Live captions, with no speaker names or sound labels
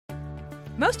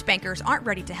Most bankers aren't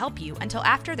ready to help you until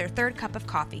after their third cup of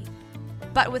coffee.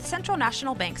 But with Central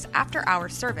National Bank's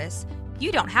after-hours service,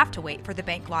 you don't have to wait for the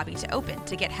bank lobby to open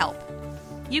to get help.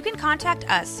 You can contact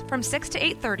us from 6 to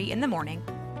 8:30 in the morning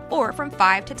or from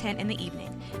 5 to 10 in the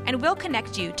evening, and we'll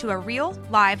connect you to a real,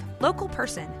 live, local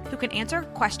person who can answer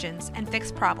questions and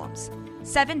fix problems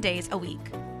 7 days a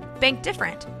week. Bank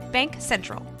different. Bank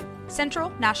Central. Central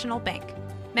National Bank.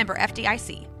 Member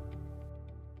FDIC.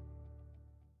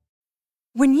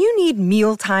 When you need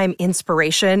mealtime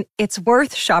inspiration, it's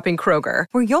worth shopping Kroger,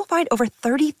 where you'll find over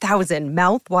 30,000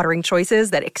 mouth-watering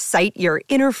choices that excite your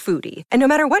inner foodie. And no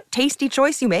matter what tasty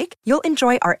choice you make, you'll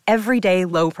enjoy our everyday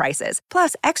low prices,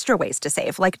 plus extra ways to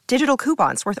save, like digital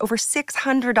coupons worth over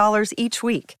 $600 each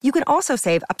week. You can also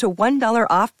save up to $1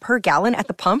 off per gallon at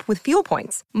the pump with fuel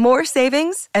points. More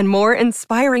savings and more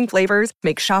inspiring flavors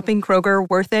make shopping Kroger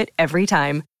worth it every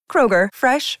time. Kroger,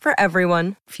 fresh for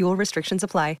everyone. Fuel restrictions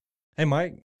apply. Hey,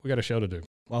 Mike, We got a show to do.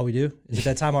 Oh, we do? Is it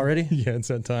that time already? Yeah, it's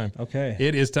that time. Okay.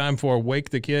 It is time for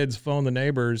Wake the Kids, Phone the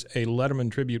Neighbors, a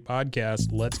Letterman tribute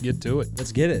podcast. Let's get to it.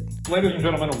 Let's get it. Ladies and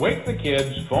gentlemen, Wake the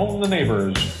Kids, Phone the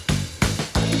Neighbors.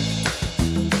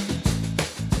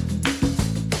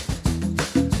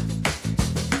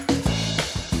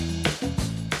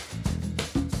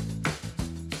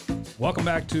 Welcome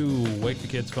back to Wake the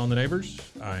Kids, Phone the Neighbors.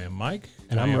 I am Mike.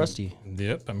 And I'm Rusty.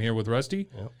 Yep, I'm here with Rusty.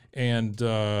 Yep. And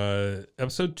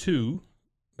episode 2,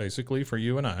 basically, for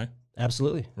you and I.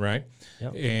 Absolutely. Right?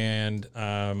 Yep. And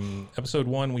episode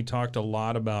 1, we talked a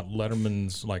lot about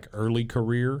Letterman's early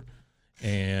career.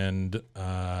 And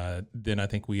then I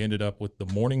think we ended up with the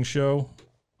morning show,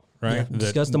 right? Yeah,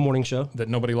 discussed the morning show. That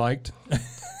nobody liked.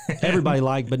 Everybody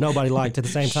liked, but nobody liked at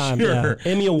the same time. Sure. Yeah.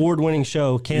 Emmy award-winning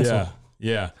show canceled.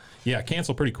 Yeah,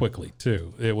 canceled pretty quickly,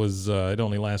 too. It was. It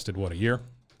only lasted, a year?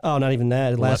 Oh, not even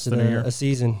that. It lasted than a year? a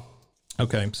season.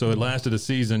 Okay, so it lasted a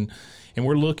season, and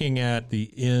we're looking at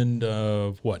the end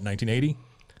of, 1980?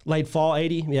 Late fall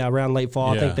 80. Yeah, around late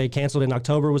fall. Yeah. I think they canceled in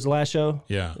October was the last show.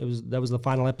 Yeah. That was the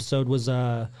final episode was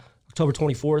October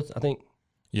 24th, I think,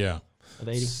 Yeah. of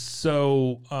 80.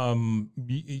 So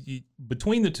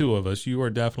between the two of us, you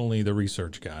are definitely the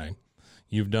research guy.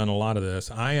 You've done a lot of this.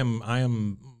 I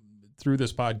am through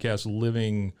this podcast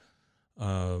reliving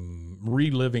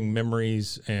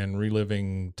memories and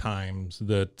reliving times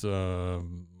that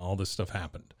all this stuff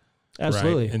happened.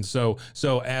 Absolutely. Right? And so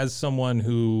as someone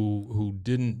who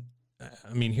didn't,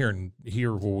 I mean,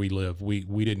 here where we live,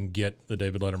 we didn't get the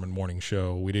David Letterman morning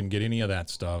show. We didn't get any of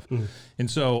that stuff. Mm. And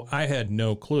so I had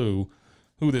no clue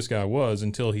who this guy was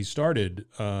until he started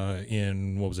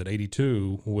in,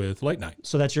 82 with Late Night.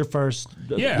 So that's your first,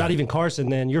 Yeah. not even Carson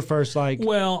then, your first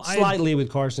slightly with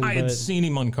Carson. I had but seen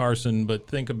him on Carson, but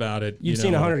think about it. You've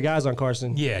seen 100 guys on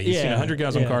Carson. Yeah, you've seen 100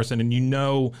 guys on Carson, and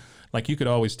you could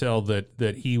always tell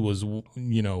that he was,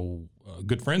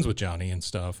 good friends with Johnny and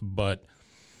stuff, but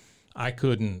I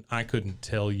couldn't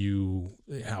tell you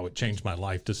how it changed my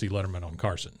life to see Letterman on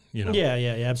Carson, Yeah,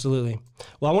 absolutely.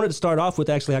 Well, I wanted to start off with,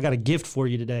 actually, I got a gift for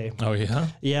you today. Oh, yeah?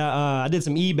 Yeah, I did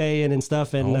some eBaying and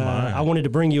stuff, and I wanted to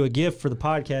bring you a gift for the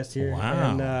podcast here.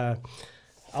 Wow. And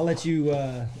I'll let you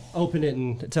open it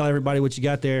and tell everybody what you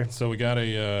got there. So we got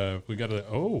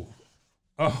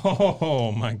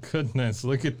oh my goodness,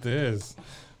 look at this.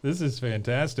 This is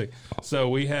fantastic. So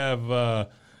we have,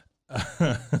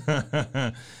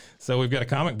 so we've got a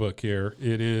comic book here.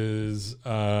 It is,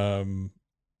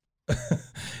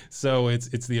 so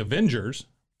it's the Avengers,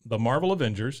 the Marvel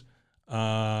Avengers,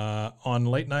 on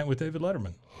Late Night with David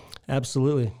Letterman.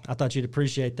 Absolutely. I thought you'd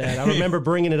appreciate that. I remember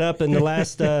bringing it up in the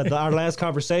last our last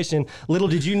conversation. Little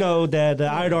did you know that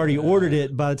I had already ordered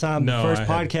it by the time the first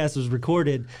podcast was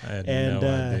recorded. I had no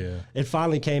idea. It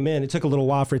finally came in. It took a little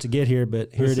while for it to get here,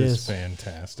 but here it is. This is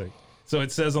fantastic. So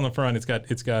it says on the front,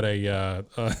 it's got a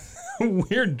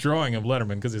weird drawing of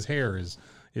Letterman because his hair is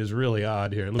really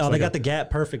odd here. It looks they got the gap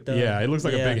perfect though. Yeah, it looks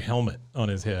like a big helmet on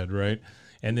his head, right?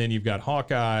 And then you've got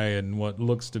Hawkeye and what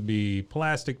looks to be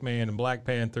Plastic Man and Black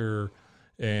Panther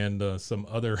and some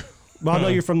other. Well, I know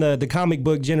you're from the comic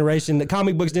book generation. The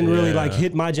comic books didn't really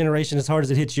hit my generation as hard as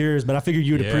it hits yours, but I figured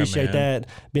you would appreciate that,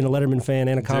 being a Letterman fan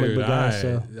and a comic book guy.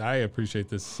 So I appreciate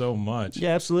this so much.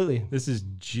 Yeah, absolutely. This is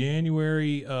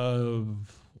January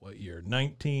of what year?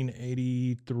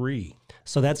 1983.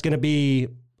 So that's going to be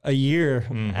a year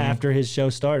after his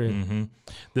show started. Mm-hmm.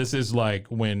 This is like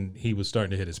when he was starting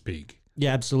to hit his peak.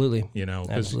 Yeah, absolutely.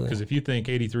 Because if you think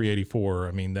 83, 84,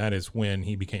 I mean, that is when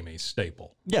he became a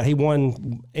staple. Yeah, he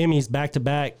won Emmys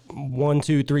back-to-back 1,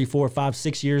 2, 3, 4, 5,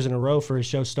 6 years in a row for his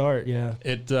show start, yeah.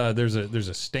 There's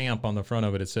a stamp on the front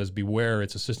of it. It says, "Beware,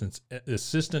 it's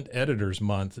Assistant Editors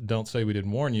Month. Don't say we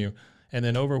didn't warn you." And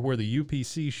then over where the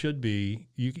UPC should be,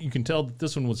 you can tell that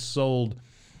this one was sold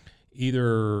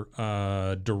either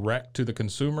direct to the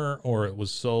consumer or it was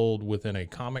sold within a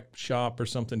comic shop or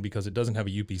something because it doesn't have a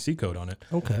UPC code on it.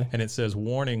 Okay. And it says,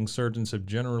 warning, surgeons have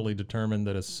generally determined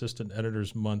that Assistant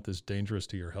Editor's Month is dangerous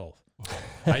to your health.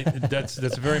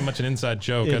 That's very much an inside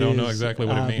joke. I don't know exactly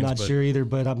what it means. I'm not sure either,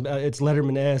 but it's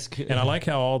Letterman-esque. And I like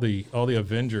how all the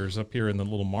Avengers up here in the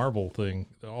little Marvel thing,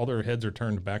 all their heads are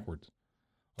turned backwards.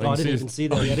 I didn't even see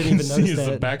that. I didn't even notice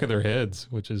that. The back of their heads,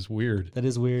 which is weird. That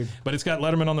is weird. But it's got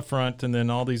Letterman on the front, and then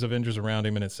all these Avengers around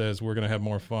him, and it says, we're going to have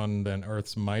more fun than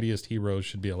Earth's mightiest heroes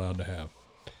should be allowed to have.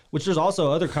 Which there's also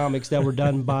other comics that were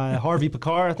done by Harvey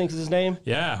Picard, I think is his name.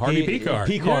 Yeah, Harvey Picard.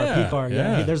 Picard.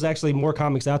 Yeah. There's actually more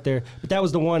comics out there, but that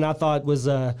was the one I thought was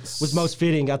most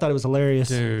fitting. I thought it was hilarious.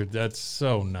 Dude, that's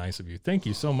so nice of you. Thank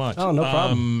you so much. Oh, no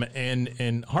problem.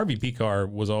 And Harvey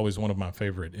Picard was always one of my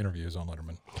favorite interviews on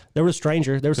Letterman. There was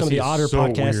Stranger. There were some of the Otter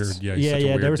podcasts. Weird.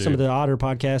 Yeah. There were some of the Otter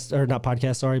podcasts, or not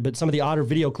podcasts, sorry, but some of the Otter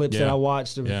video clips that I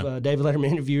watched of David Letterman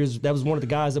interviews. That was one of the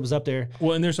guys that was up there.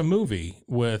 Well, and there's a movie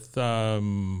with.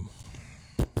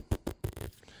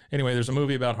 Anyway, there's a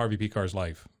movie about Harvey Picard's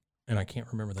life, and I can't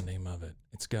remember the name of it.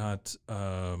 It's got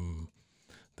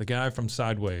the guy from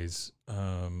Sideways,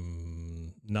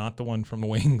 not the one from The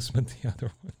Wings, but the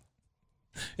other one.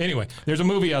 Anyway, there's a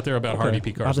movie out there about Harvey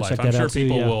Picard's life. I'm sure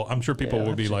people will. I'm sure people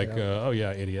will be like, "Oh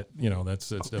yeah, idiot." You know, that's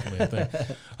definitely a thing.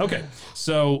 Okay,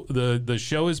 so the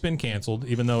show has been canceled,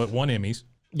 even though it won Emmys.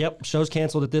 Yep, show's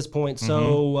canceled at this point.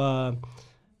 So.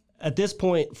 At this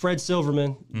point, Fred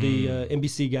Silverman, the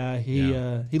NBC guy,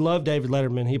 he loved David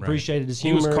Letterman. He appreciated his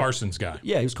humor. He was Carson's guy.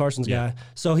 Yeah, he was Carson's guy.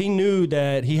 So he knew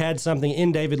that he had something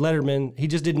in David Letterman. He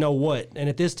just didn't know what. And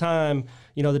at this time,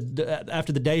 you know,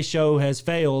 after the Day Show has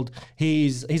failed,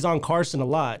 he's on Carson a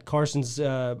lot. Carson's,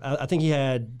 I think he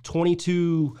had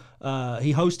 22.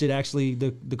 He hosted actually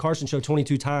the Carson show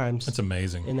 22 times. That's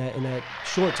amazing in that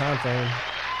short time frame.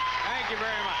 Thank you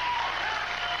very much.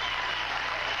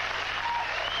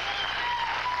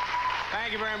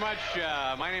 Thank you very much.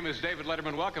 My name is David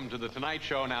Letterman. Welcome to The Tonight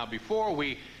Show. Now, before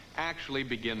we actually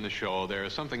begin the show, there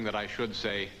is something that I should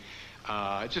say.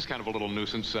 It's just kind of a little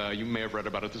nuisance. You may have read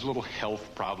about it. There's a little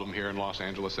health problem here in Los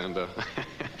Angeles, and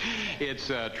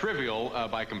it's trivial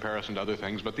by comparison to other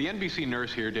things. But the NBC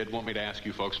nurse here did want me to ask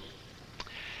you folks,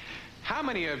 how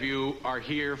many of you are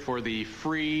here for the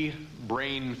free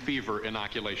brain fever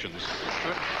inoculations?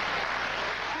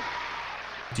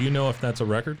 Do you know if that's a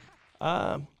record?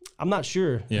 I'm not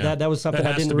sure. Yeah. That was something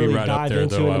I didn't really dive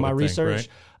into in my research.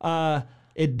 Right?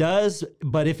 It does,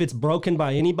 but if it's broken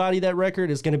by anybody, that record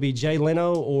is going to be Jay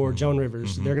Leno or Joan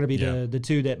Rivers. They're going to be the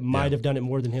two that might have done it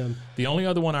more than him. The only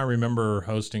other one I remember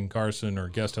hosting Carson or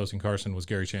guest hosting Carson was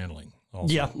Gary Shandling.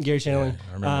 Also. Yeah, Gary Shandling.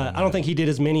 I don't think he did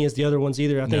as many as the other ones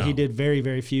either. I think he did very,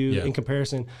 very few in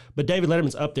comparison. But David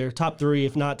Letterman's up there, top 3,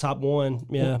 if not top 1.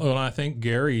 Yeah. Well, I think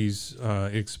Gary's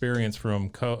experience from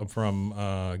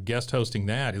guest hosting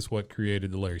that is what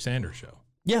created the Larry Sanders Show.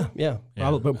 Yeah.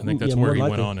 Probably, I think that's where he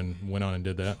went on and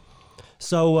did that.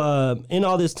 So in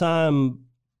all this time,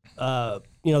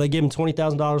 they gave him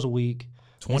 $20,000 a week.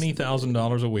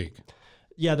 $20,000 a week.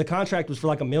 Yeah, the contract was for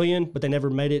like $1 million, but they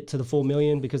never made it to the full $1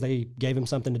 million because they gave him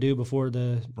something to do before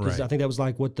I think that was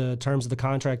like what the terms of the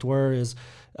contract were is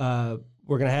we're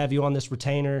going to have you on this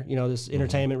retainer, this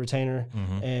entertainment retainer,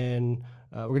 and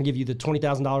we're going to give you the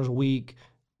 $20,000 a week.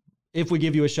 If we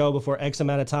give you a show before X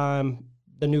amount of time,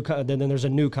 then there's a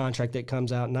new contract that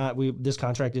comes out. This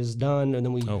contract is done, and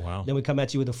then we come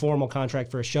at you with a formal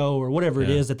contract for a show or whatever it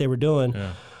is that they were doing.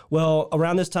 Yeah. Well,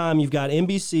 around this time, you've got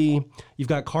NBC, you've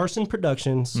got Carson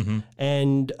Productions,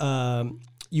 and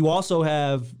you also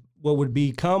have what would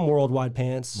become Worldwide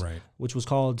Pants, which was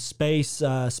called Space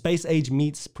Age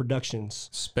Meets Productions.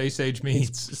 Space Age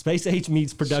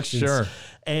Meets Productions. Sure.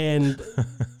 And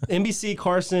NBC,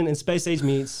 Carson, and Space Age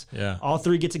Meets, all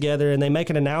three get together, and they make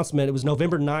an announcement. It was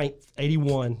November 9th,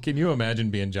 81. Can you imagine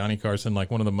being Johnny Carson,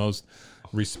 like one of the most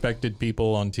respected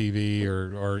people on TV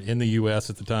or in the U.S.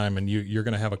 at the time, and you're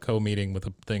going to have a co-meeting with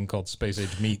a thing called Space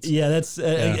Age Meets. Yeah, that's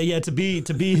to be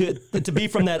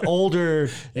from that older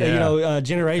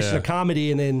generation of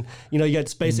comedy, and then you got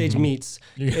Space Age Meets.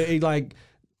 Like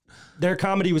their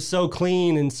comedy was so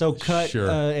clean and so cut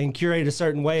and curated a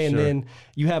certain way, and then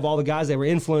you have all the guys that were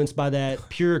influenced by that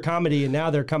pure comedy, and now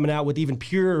they're coming out with even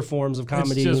purer forms of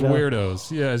comedy. It's just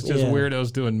weirdos. Yeah, it's just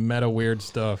weirdos doing meta weird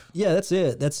stuff. Yeah, that's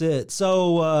it.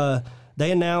 So they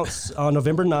announce on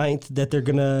November 9th that they're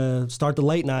going to start the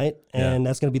late night, and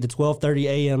that's going to be the 12:30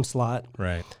 a.m. slot.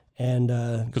 Right. And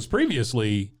because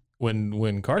previously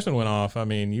when Carson went off, I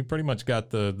mean, you pretty much got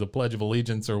the Pledge of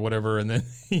Allegiance or whatever, and then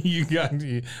you got,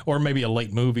 or maybe a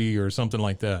late movie or something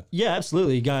like that. Yeah,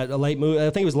 absolutely. You got a late movie. I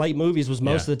think it was late movies was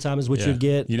most of the time is what you'd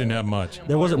get. You didn't have much.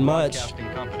 There wasn't much. Broadcasting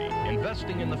Company,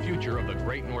 investing in the future of the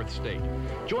great North State.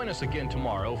 Join us again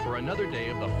tomorrow for another day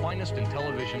of the finest in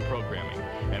television programming.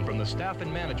 And from the staff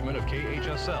and management of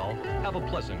KHSL, have a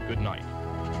pleasant good night.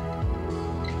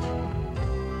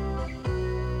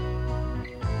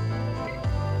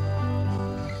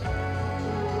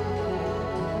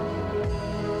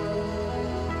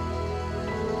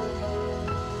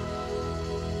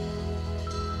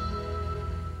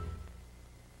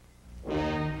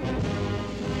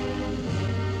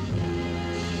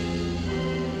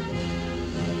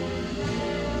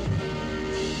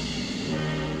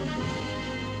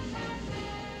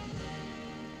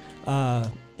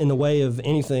 In the way of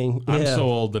anything. I'm so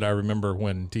old that I remember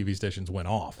when TV stations went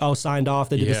off. Oh, signed off.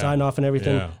 They did the sign off and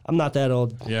everything. Yeah. I'm not that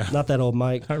old. Yeah. Not that old,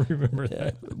 Mike. I remember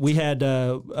that. We had,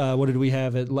 what did we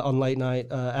have on late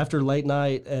night? After late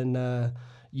night, and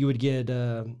you would get...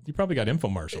 You probably got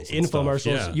infomercials. And infomercials.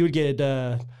 stuff. Yeah. You would get...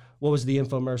 what was the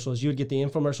infomercials? You would get the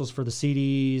infomercials for the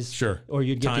CDs. Sure. Or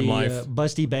you'd get Time the Life.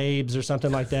 Busty Babes or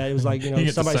something like that. It was like, You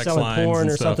get somebody the sex selling lines porn and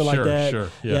or stuff. something Sure, like that. sure.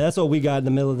 Yeah, that's what we got in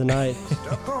the middle of the night.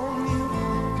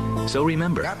 So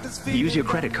remember, use your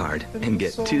credit card and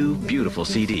get 2 beautiful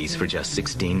CDs for just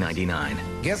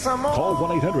 $16.99. Call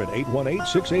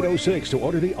 1-800-818-6806 to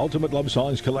order the Ultimate Love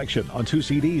Songs collection on 2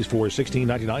 CDs for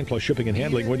 $16.99 plus shipping and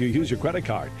handling when you use your credit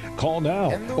card. Call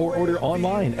now or order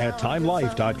online at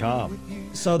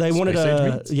timelife.com. So they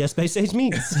wanted Space Age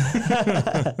Meats.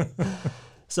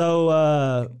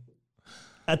 So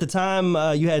at the time,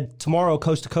 you had Tomorrow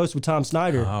Coast to Coast with Tom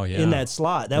Snyder in that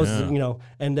slot. That was,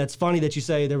 and that's funny that you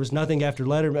say there was nothing after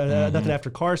nothing after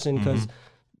Carson, because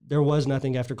there was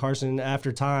nothing after Carson.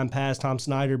 After time passed, Tom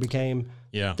Snyder became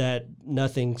that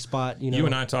nothing spot. You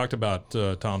and I talked about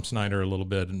Tom Snyder a little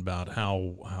bit and about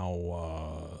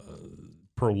how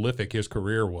prolific his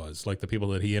career was, like the people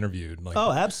that he interviewed. Like,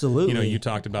 oh, absolutely. You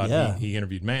talked about he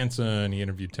interviewed Manson, he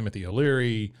interviewed Timothy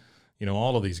O'Leary.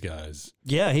 All of these guys.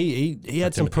 Yeah, he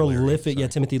had some prolific.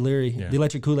 Timothy Leary, the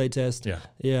electric Kool-Aid test. Yeah.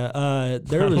 I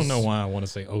don't know why I want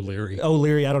to say O'Leary.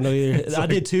 O'Leary, I don't know either. I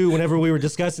did too. Whenever we were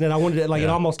discussing it, I wanted it. It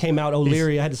almost came out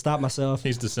O'Leary. I had to stop myself.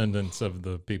 He's descendants of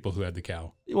the people who had the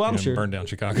cow. Well, I'm sure. Burned down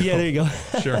Chicago. Yeah, there you go.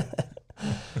 Sure.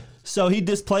 So he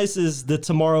displaces the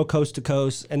Tomorrow Coast to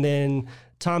Coast, and then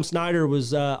Tom Snyder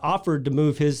was offered to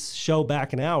move his show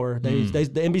back an hour. The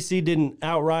NBC didn't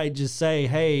outright just say,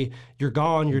 "Hey, you're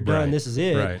gone, you're done, this is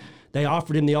it." Right. They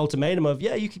offered him the ultimatum of,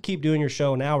 "Yeah, you could keep doing your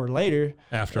show an hour later."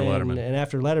 After Letterman. And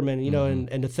after Letterman,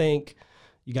 and to think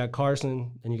you got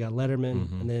Carson and you got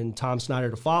Letterman and then Tom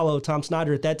Snyder to follow. Tom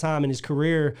Snyder at that time in his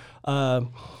career,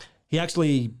 he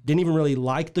actually didn't even really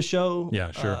like the show.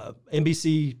 Yeah, sure.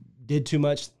 NBC did too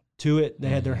much to it. They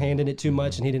had their hand in it too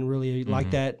much, and he didn't really like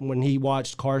that. When he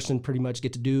watched Carson pretty much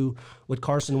get to do what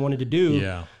Carson wanted to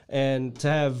do, and to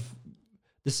have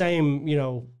the same,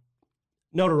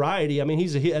 notoriety. I mean,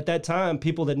 at that time,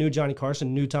 people that knew Johnny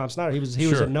Carson knew Tom Snyder. He was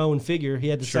a known figure. He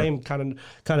had the same kind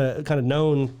of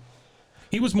known.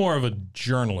 He was more of a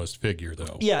journalist figure,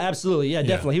 though. Yeah, absolutely. Yeah,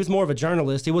 definitely. He was more of a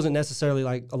journalist. He wasn't necessarily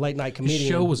like a late night comedian. His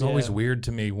show was always weird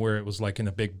to me, where it was like in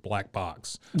a big black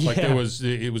box. Like it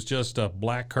was just a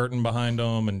black curtain behind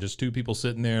them, and just 2 people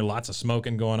sitting there, lots of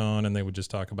smoking going on, and they would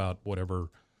just talk about whatever.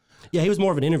 Yeah, he was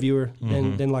more of an interviewer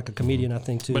than like a comedian, I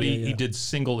think, too. But he did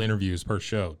single interviews per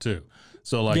show too.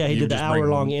 So like he did the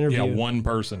hour-long interview. Yeah, one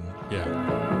person.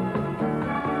 Yeah.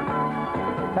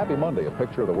 Happy Monday, a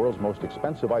picture of the world's most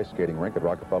expensive ice skating rink at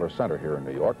Rockefeller Center here in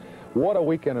New York. What a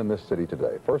weekend in this city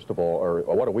today. First of all,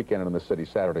 what a weekend in this city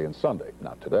Saturday and Sunday,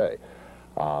 not today.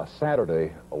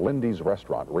 Saturday, Lindy's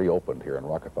Restaurant reopened here in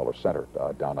Rockefeller Center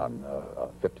down on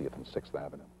 50th and 6th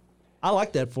Avenue. I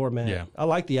like that format. Yeah. I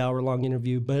like the hour-long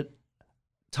interview, but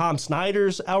Tom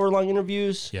Snyder's hour-long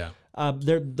interviews,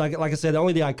 they're like I said,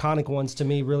 only the iconic ones to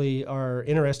me really are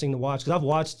interesting to watch, because I've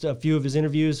watched a few of his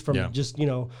interviews from just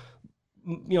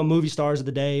movie stars of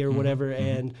the day or whatever,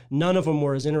 and none of them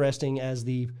were as interesting as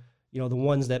the the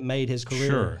ones that made his career.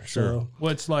 Sure. So,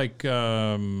 Well, it's like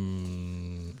what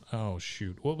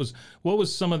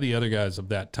was some of the other guys of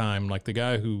that time? Like the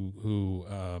guy who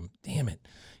damn it,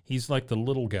 he's like the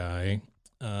little guy.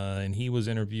 And he was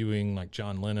interviewing like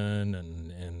John Lennon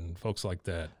and folks like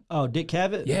that. Oh, Dick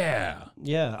Cavett? Yeah.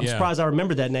 I'm surprised I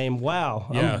remembered that name. Wow.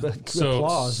 Yeah.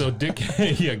 Applause. So Dick,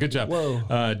 yeah, good job.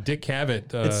 Whoa. Dick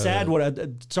Cavett. It's sad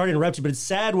sorry to interrupt you, but it's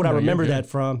sad what I remember that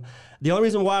from. The only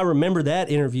reason why I remember that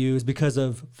interview is because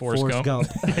of Forrest Gump.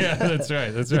 Yeah, that's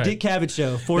right. That's right. The Dick Cavett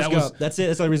show, Forrest Gump. That's it.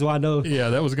 That's the only reason why I know. Yeah,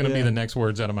 that was going to be the next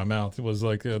words out of my mouth. It was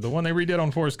like the one they redid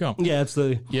on Forrest Gump. Yeah,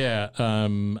 absolutely. Yeah,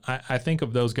 I think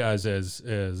of those guys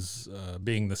as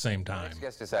being the same time. Next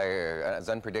guest is as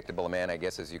unpredictable a man, I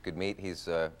guess, as you could meet. He's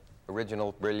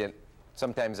original, brilliant,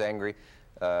 sometimes angry,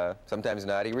 sometimes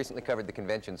not. He recently covered the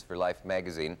conventions for Life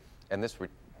magazine, and this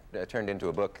turned into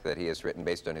a book that he has written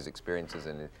based on his experiences,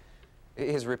 and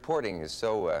his reporting is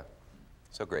so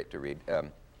great to read.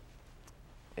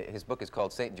 His book is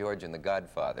called St. George and the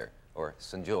Godfather, or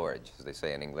St. George, as they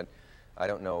say in England. I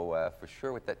don't know for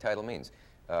sure what that title means.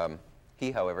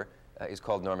 He, however, is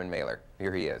called Norman Mailer.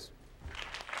 Here he is.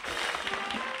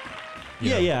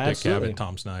 Dick absolutely. Cavett,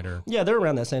 Tom Snyder. Yeah, they're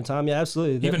around that same time. Yeah,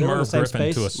 absolutely. Even they're Merv in the same Griffin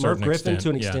space. to a certain Merv Griffin extent. to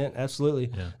an extent,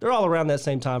 absolutely. Yeah. They're all around that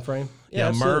same time frame. Yeah,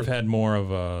 absolutely. Merv had more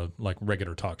of a like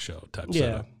regular talk show type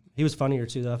setup. He was funnier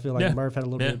too, though. I feel like Merv had a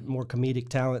little bit more comedic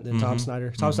talent than Tom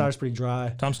Snyder. Tom Snyder's pretty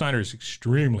dry. Tom Snyder is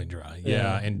extremely dry.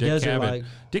 Yeah, and Dick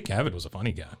Cavett was a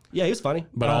funny guy. Yeah, he was funny,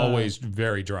 but always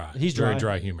very dry. He's dry. Very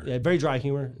dry humor. Yeah, very dry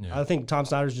humor. Yeah. I think Tom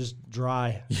Snyder's just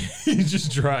dry. He's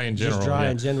just dry in general. Just dry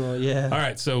in general. Yeah. All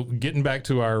right, so getting back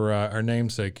to our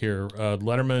namesake here,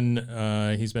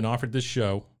 Letterman. He's been offered this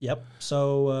show. Yep.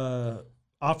 So.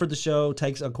 Offered the show,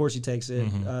 of course he takes it.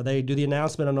 They do the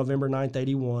announcement on November 9th,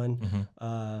 81.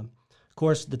 Of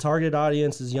course, the targeted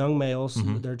audience is young males.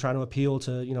 They're trying to appeal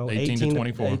to, 18 to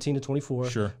 24. 18 to 24.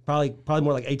 Sure. Probably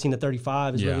more like 18 to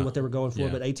 35 is really what they were going for,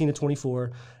 but 18 to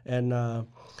 24. And it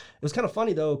was kind of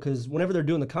funny, though, because whenever they're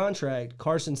doing the contract,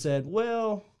 Carson said,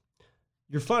 well,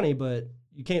 you're funny, but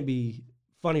you can't be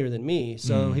funnier than me.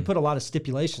 So he put a lot of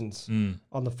stipulations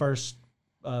on the first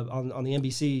on the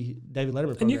NBC David Letterman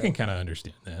program. And you can kind of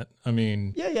understand that. I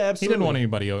mean, yeah, absolutely. He didn't want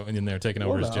anybody in there taking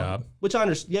over his job. Which I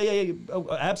understand. Yeah, oh,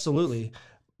 absolutely.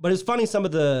 But it's funny. Some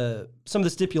of the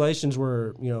stipulations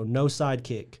were, no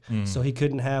sidekick, so he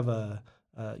couldn't have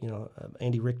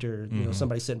Andy Richter,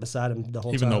 somebody sitting beside him the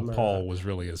whole time. Even though Paul was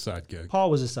really his sidekick. Paul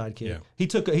was his sidekick. Yeah. He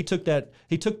took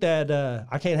that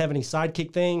I can't have any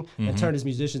sidekick thing and turned his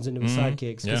musicians into his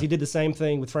sidekicks, because he did the same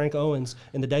thing with Frank Owens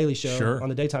in the Daily Show on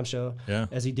the daytime show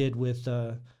as he did with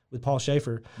Paul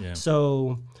Schaefer. Yeah.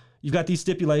 So you've got these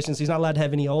stipulations. He's not allowed to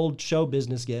have any old show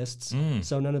business guests.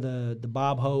 So none of the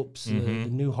Bob Hopes, the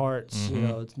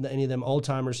Newharts, any of them old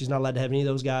timers. He's not allowed to have any of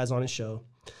those guys on his show.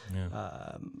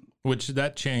 Yeah. Which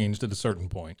that changed at a certain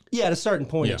point. Yeah, at a certain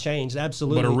point it changed,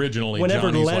 absolutely. But originally,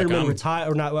 whenever Johnny's Letterman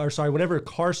retired, whenever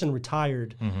Carson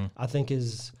retired, I think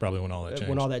is probably when all that changed.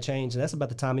 When all that changed, and that's about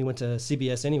the time he went to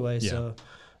CBS anyway. Yeah.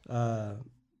 So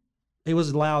he was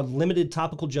allowed limited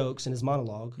topical jokes in his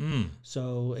monologue.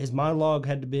 So his monologue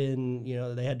had to been,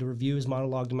 they had to review his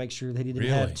monologue to make sure that he didn't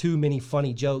have too many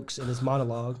funny jokes in his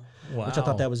monologue. Wow. Which I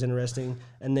thought that was interesting.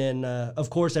 And then, of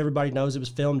course, everybody knows it was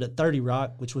filmed at 30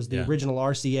 Rock, which was the original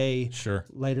RCA,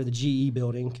 later the GE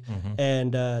building.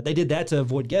 And they did that to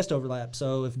avoid guest overlap.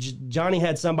 So if Johnny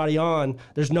had somebody on,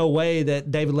 there's no way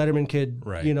that David Letterman could,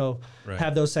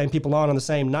 have those same people on the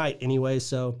same night anyway.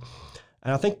 So,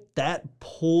 and I think that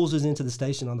pulls us into the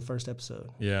station on the first episode.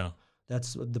 Yeah.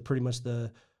 That's pretty much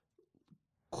the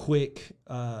quick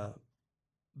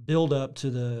build up to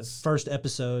the first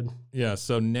episode. Yeah,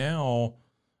 so now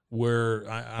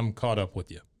I'm caught up with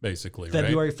you, basically,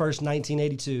 February right? 1st,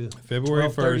 1982. February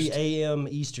 1st. 12:30 a.m.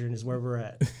 Eastern is where we're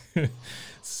at.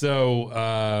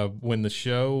 So when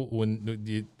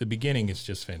the beginning is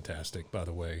just fantastic, by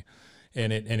the way.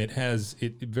 And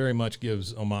it very much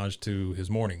gives homage to his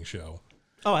morning show.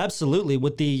 Oh, absolutely.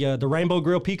 With the Rainbow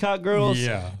Grill Peacock Girls.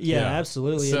 Yeah,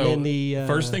 absolutely. So and then the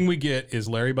first thing we get is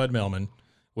Larry Bud Melman,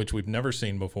 which we've never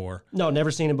seen before. No, never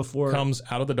seen him before. Comes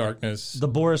out of the darkness. The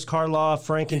Boris Karloff,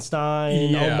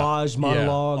 Frankenstein, homage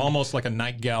monologue. Yeah. Almost like a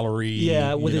night gallery.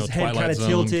 Yeah, with his head kind of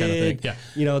tilted.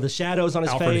 Kind of the shadows on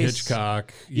his Alfred face.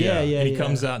 Hitchcock. Yeah. And he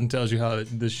comes out and tells you how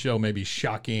this show may be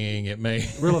shocking. It may...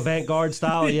 Real avant-garde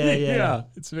style. Yeah. Yeah,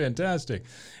 it's fantastic.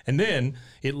 And then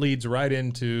it leads right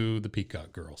into the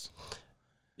Peacock Girls.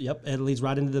 Yep, it leads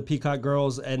right into the Peacock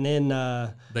Girls, and then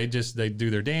they do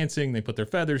their dancing. They put their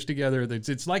feathers together.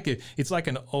 It's like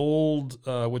an old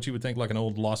what you would think like an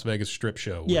old Las Vegas strip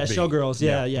show. Yeah, showgirls.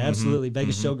 Yeah, absolutely,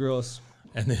 Vegas showgirls.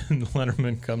 And then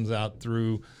Letterman comes out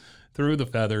through the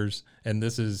feathers, and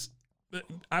this is,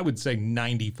 I would say,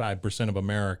 95% of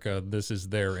America. This is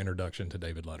their introduction to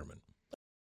David Letterman.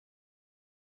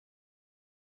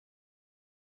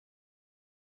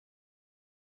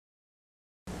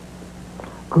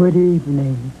 Good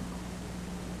evening.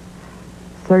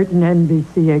 Certain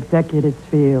NBC executives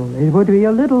feel it would be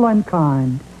a little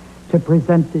unkind to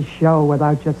present this show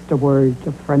without just a word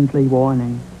of friendly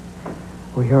warning.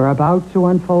 We are about to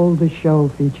unfold a show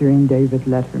featuring David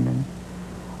Letterman,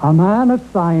 a man of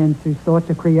science who sought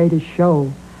to create a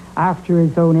show after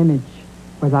his own image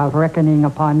without reckoning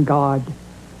upon God.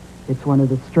 It's one of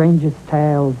the strangest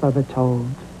tales ever told.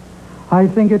 I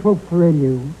think it will thrill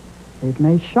you. It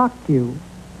may shock you.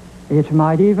 It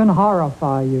might even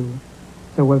horrify you.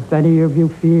 So if any of you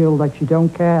feel that you don't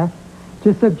care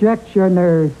to subject your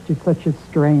nerves to such a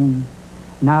strain,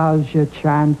 now's your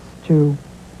chance to,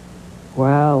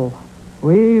 well,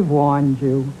 we've warned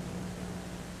you.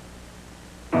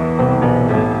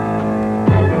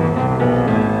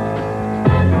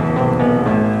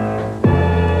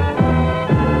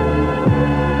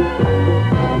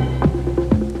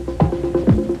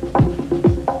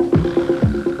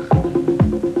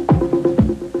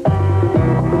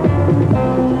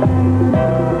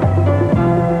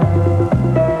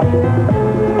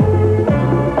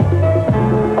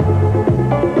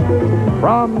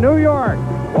 From New York,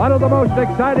 one of the most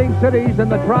exciting cities in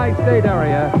the tri-state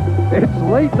area, it's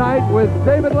Late Night with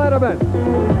David Letterman.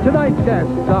 Tonight's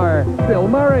guests are Bill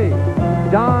Murray,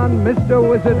 Don Mr.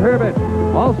 Wizard Herbert,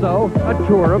 also a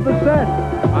tour of the set,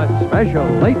 a special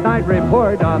late-night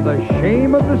report on the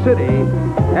shame of the city,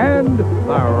 and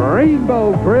a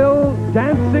Rainbow Grill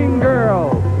dancing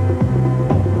girl.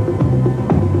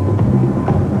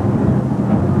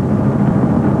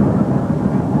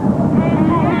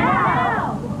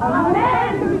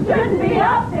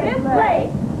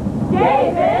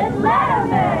 David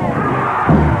Letterman!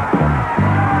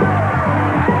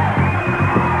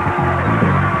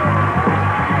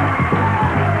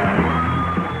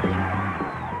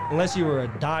 Unless you were a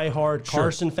die-hard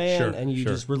Carson fan and you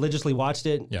just religiously watched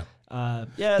it. Yeah.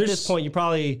 At this point, you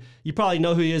probably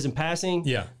know who he is in passing.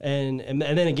 Yeah. And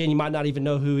then again, you might not even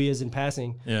know who he is in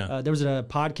passing. Yeah. There was a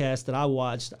podcast that I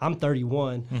watched. I'm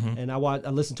 31, and I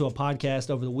listened to a podcast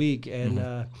over the week,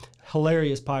 and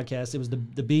hilarious podcast. It was the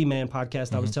B-Man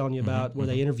podcast I was telling you about, where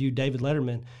they interviewed David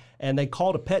Letterman, and they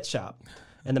called a pet shop,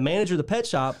 and the manager of the pet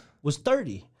shop was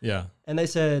 30. Yeah. And they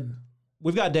said,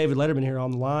 "We've got David Letterman here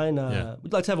on the line.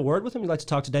 We'd like to have a word with him. We'd like to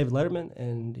talk to David Letterman."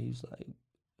 And he's like,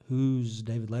 "Who's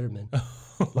David Letterman?"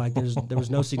 Like there was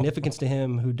no significance to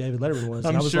him who David Letterman was.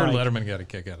 I'm I was sure like, Letterman got a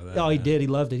kick out of that. Oh, he did. He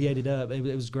loved it. He ate it up. It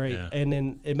was great. Yeah. And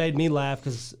then it made me laugh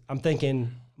because I'm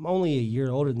thinking, I'm only a year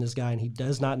older than this guy, and he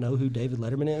does not know who David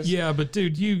Letterman is. Yeah, but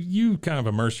dude, you kind of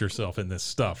immerse yourself in this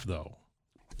stuff, though.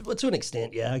 Well, to an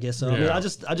extent, yeah, I guess so. Yeah. I mean, I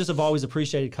just have always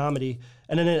appreciated comedy,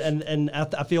 and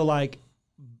I feel like,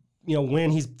 you know, when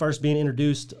he's first being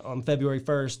introduced on February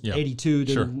 1st, 82,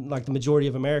 to like the majority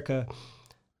of America,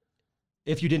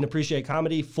 if you didn't appreciate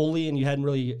comedy fully and you hadn't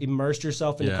really immersed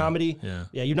yourself into comedy,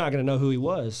 you're not going to know who he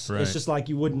was. Right. It's just like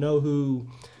you wouldn't know who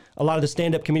a lot of the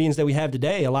stand-up comedians that we have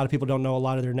today. A lot of people don't know a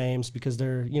lot of their names because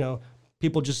they're, you know,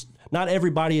 people just, not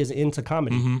everybody is into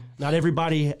comedy. Not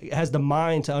everybody has the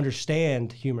mind to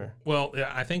understand humor. Well,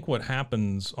 I think what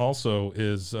happens also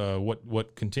is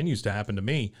what continues to happen to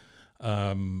me.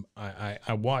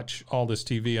 I watch all this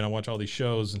TV and I watch all these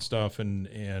shows and stuff, and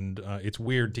it's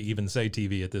weird to even say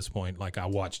TV at this point. Like, I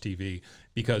watch TV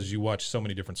because you watch so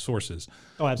many different sources.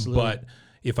 Oh, absolutely. But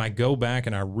if I go back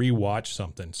and I rewatch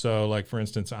something, so like for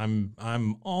instance,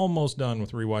 I'm almost done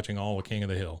with rewatching all of King of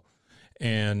the Hill,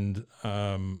 and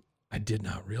I did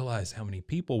not realize how many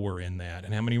people were in that,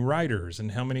 and how many writers,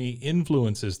 and how many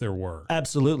influences there were.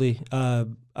 Absolutely. I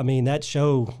mean, that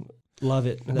show. Love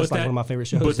it. That's like one of my favorite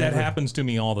shows. But that happens to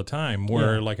me all the time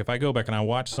where like if I go back and I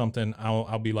watch something,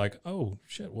 I'll be like, oh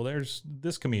shit, well there's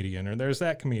this comedian or there's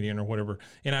that comedian or whatever.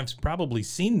 And I've probably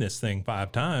seen this thing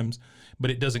 5 times,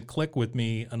 but it doesn't click with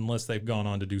me unless they've gone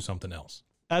on to do something else.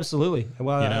 Absolutely.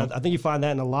 Well, You know? I think you find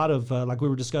that in a lot of, like we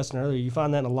were discussing earlier, you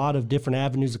find that in a lot of different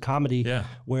avenues of comedy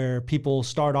where people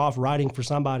start off writing for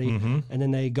somebody and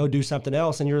then they go do something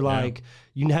else, and you're like,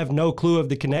 you have no clue of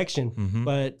the connection.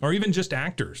 But or even just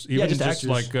actors. Even just actors.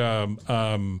 Like,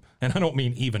 and I don't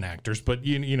mean even actors, but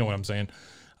you know what I'm saying.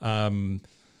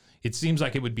 It seems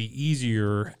like it would be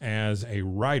easier as a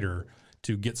writer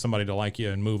to get somebody to like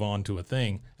you and move on to a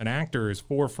thing. An actor is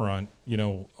forefront, you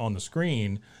know, on the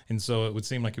screen, and so it would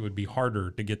seem like it would be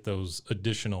harder to get those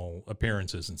additional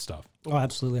appearances and stuff. Oh,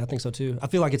 absolutely. I think so too. I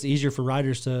feel like it's easier for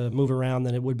writers to move around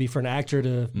than it would be for an actor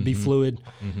to be fluid.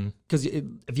 Because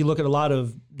if you look at a lot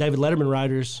of David Letterman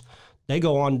writers, they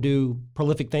go on to do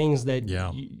prolific things that,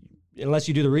 unless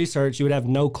you do the research, you would have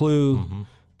no clue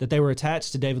that they were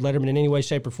attached to David Letterman in any way,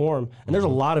 shape, or form. And there's a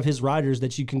lot of his writers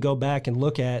that you can go back and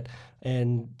look at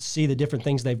and see the different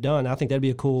things they've done. I think that'd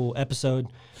be a cool episode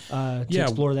to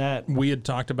explore that. We had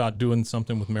talked about doing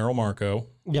something with Merrill Markoe,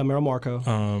 Yeah, Merrill Marco.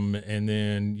 And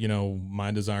then, my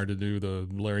desire to do the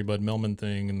Larry Bud Millman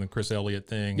thing and the Chris Elliott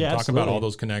thing. Yeah, and talk absolutely. about all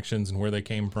those connections and where they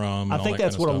came from. I And think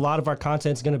that's what a lot of our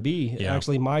content's going to be. Yeah.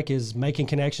 Actually, Mike is making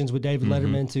connections with David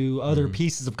Letterman to other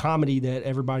pieces of comedy that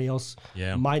everybody else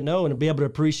might know and be able to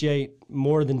appreciate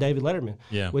more than David Letterman.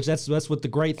 Yeah. Which that's what the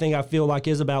great thing I feel like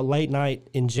is about late night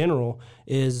in general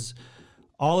is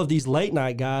all of these late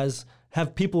night guys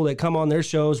have people that come on their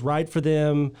shows, write for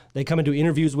them, they come and do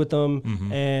interviews with them,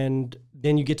 and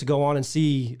then you get to go on and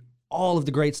see all of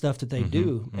the great stuff that they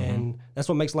do. And that's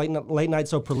what makes late night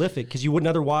so prolific, because you wouldn't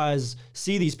otherwise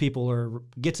see these people or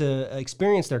get to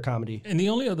experience their comedy. And the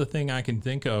only other thing I can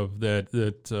think of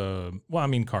well, I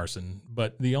mean Carson,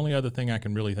 but the only other thing I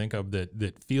can really think of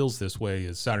that feels this way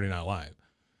is Saturday Night Live.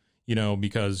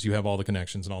 Because you have all the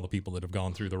connections and all the people that have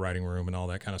gone through the writing room and all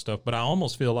that kind of stuff. But I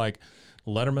almost feel like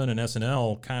Letterman and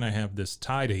SNL kind of have this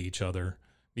tie to each other,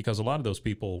 because a lot of those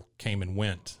people came and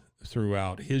went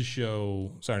throughout his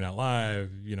show, Saturday Night Live,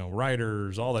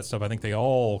 writers, all that stuff. I think they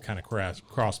all kind of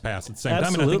cross paths at the same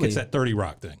time. And I think it's that 30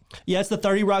 Rock thing. Yeah, it's the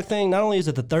 30 Rock thing. Not only is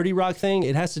it the 30 Rock thing,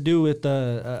 it has to do with,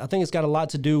 I think it's got a lot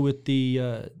to do with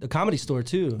the Comedy Store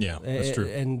too. Yeah, that's true.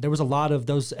 And there was a lot of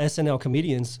those SNL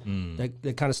comedians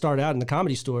that kind of started out in the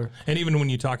Comedy Store. And even when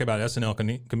you talk about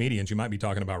SNL comedians, you might be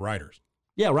talking about writers.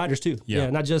 Yeah, writers too. Yeah,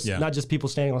 not just people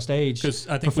standing on stage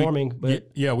performing.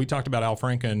 We talked about Al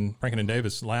Franken and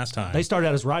Davis last time. They started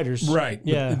out as writers, right?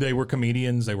 Yeah, they were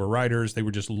comedians. They were writers. They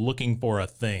were just looking for a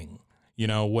thing.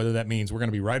 Whether that means we're going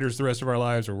to be writers the rest of our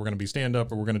lives, or we're going to be stand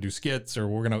up, or we're going to do skits, or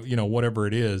we're going to whatever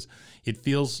it is. It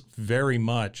feels very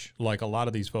much like a lot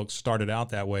of these folks started out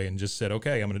that way and just said,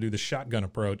 okay, I'm going to do the shotgun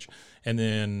approach, and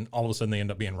then all of a sudden they end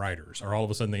up being writers, or all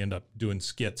of a sudden they end up doing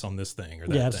skits on this thing or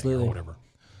that thing or whatever.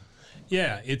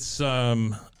 Yeah, it's,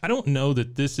 I don't know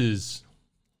that this is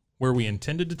where we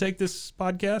intended to take this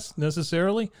podcast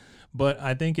necessarily, but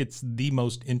I think it's the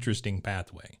most interesting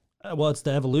pathway. Well, it's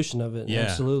the evolution of it. Yeah.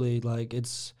 Absolutely. Like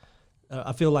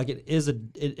I feel like it's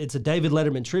a David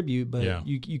Letterman tribute, but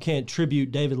you can't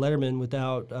tribute David Letterman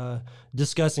without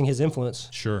discussing his influence.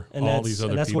 Sure. And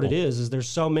that's what it is there's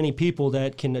so many people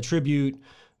that can attribute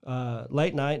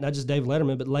late night, not just David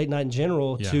Letterman, but late night in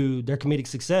general, to their comedic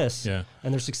success. Yeah.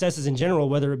 And their successes in general,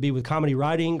 whether it be with comedy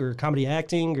writing or comedy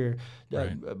acting or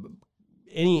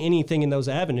anything in those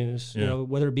avenues,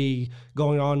 whether it be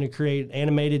going on to create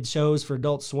animated shows for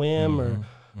Adult Swim or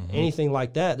anything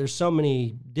like that. There's so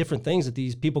many different things that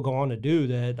these people go on to do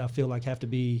that I feel like have to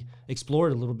be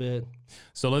explored a little bit.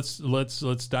 So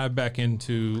let's dive back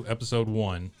into episode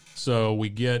 1. So we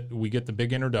get the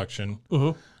big introduction.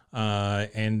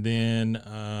 And then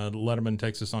Letterman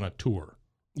takes us on a tour.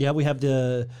 Yeah, we have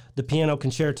the piano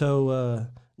concerto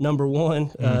number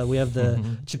 1. We have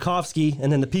the Tchaikovsky,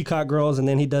 and then the Peacock Girls, and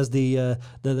then he does the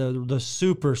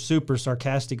super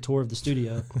sarcastic tour of the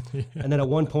studio. And then at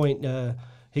one point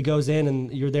he goes in,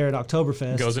 and you're there at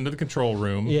Oktoberfest. Goes into the control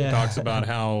room. Yeah. Talks about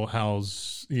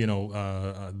how's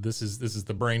this is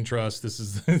the brain trust. This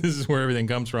is where everything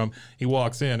comes from. He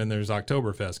walks in, and there's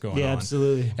Oktoberfest going on. Yeah,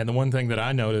 absolutely. And the one thing that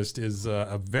I noticed is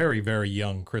a very, very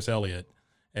young Chris Elliott.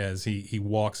 As he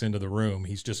walks into the room,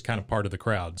 he's just kind of part of the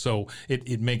crowd. So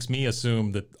it makes me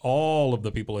assume that all of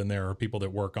the people in there are people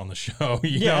that work on the show.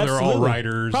 They're all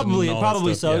writers. Probably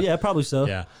so. Yeah. Probably so.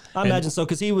 Yeah, I imagine so,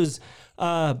 because he was,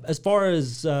 as far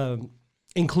as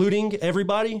including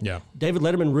everybody. Yeah, David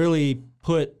Letterman really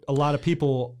put a lot of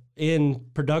people in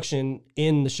production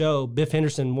in the show. Biff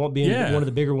Henderson being one of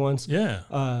the bigger ones.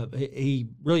 Yeah. He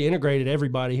really integrated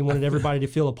everybody. He wanted everybody to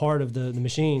feel a part of the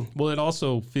machine. Well, it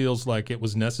also feels like it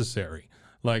was necessary.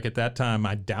 Like at that time,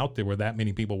 I doubt there were that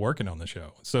many people working on the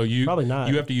show. So probably not.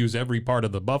 You have to use every part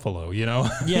of the buffalo, Yeah,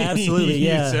 absolutely.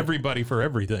 Use everybody for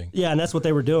everything. Yeah, and that's what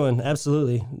they were doing.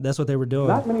 Absolutely. That's what they were doing.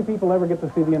 Not many people ever get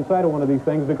to see the inside of one of these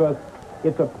things because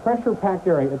it's a pressure-packed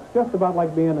area. It's just about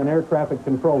like being an air traffic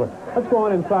controller. Let's go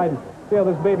on inside and see how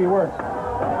this baby works.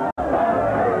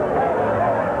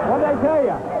 What did I tell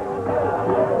you?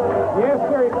 Yes,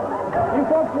 sir. You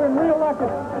folks are in real luck.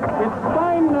 It's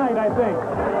Stein night, I think.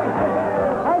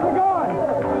 How's it going?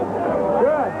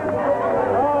 Good.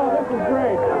 Oh, this is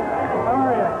great. How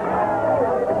are you?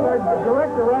 It's our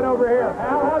director right over here.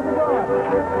 Al, how's it going?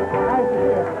 Nice to see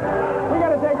you. We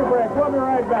got to take a break. We'll be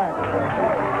right back.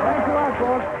 Thanks a lot,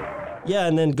 folks. Yeah,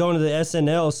 and then going to the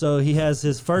SNL, so he has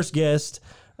his first guest,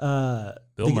 Bill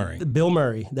Murray. Bill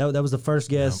Murray. That was the first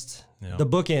guest, Yep. the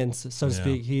bookends, so to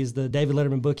speak. He's the David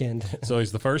Letterman bookend. So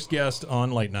he's the first guest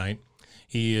on Late Night.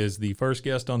 He is the first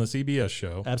guest on the CBS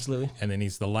show. Absolutely. And then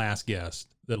he's the last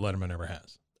guest that Letterman ever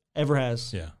has. Ever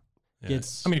has. Yeah.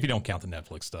 gets. I mean, if you don't count the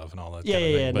Netflix stuff and all that.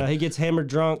 Yeah. No, he gets hammered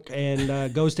drunk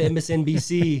and goes to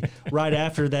MSNBC right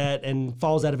after that and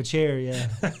falls out of a chair. Yeah.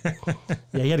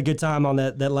 Yeah, he had a good time on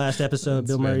that last episode.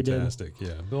 Bill Murray did. Fantastic.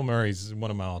 Yeah, Bill Murray's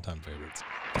one of my all-time favorites.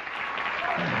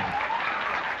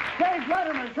 Dave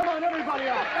Letterman, come on, everybody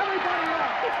up. Everybody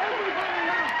up. Everybody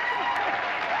up.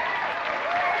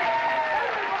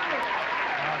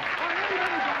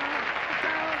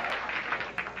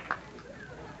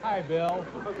 Hi, Bill.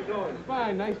 How's it going?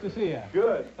 Fine. Nice to see you.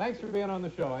 Good. Thanks for being on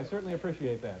the show. I certainly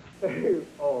appreciate that.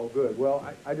 Oh, good. Well,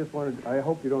 I just wanted, I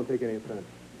hope you don't take any offense.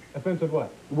 Offense of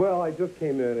what? Well, I just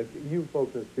came in. You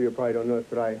folks in the studio probably don't know this,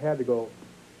 but I had to go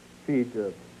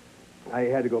I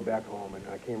had to go back home, and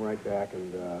I came right back,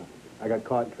 and I got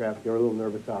caught in traffic. They were a little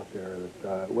nervous out there.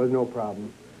 It was no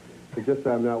problem. It's just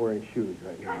that I'm not wearing shoes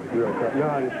right now. No,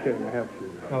 I'm just kidding. I have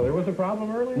shoes. Oh, there was a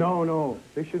problem earlier? No.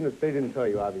 They didn't tell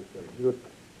you, obviously. You look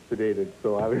sedated,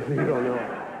 so obviously you don't know.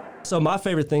 So my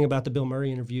favorite thing about the Bill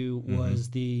Murray interview was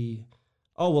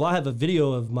I have a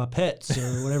video of my pets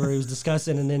or whatever he was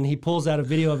discussing, and then he pulls out a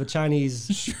video of a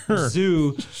Chinese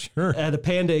zoo at the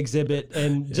panda exhibit,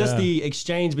 and just the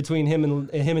exchange between him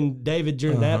and David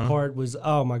during that part was,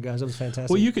 oh my gosh, that was fantastic.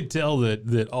 Well, you could tell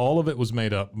that all of it was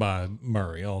made up by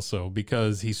Murray also,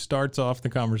 because he starts off the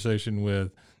conversation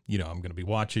with, I'm going to be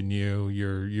watching you.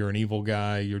 You're an evil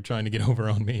guy. You're trying to get over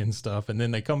on me and stuff. And then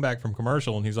they come back from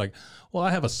commercial, and he's like, "Well,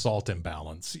 I have a salt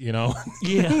imbalance, Yeah.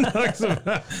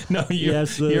 No,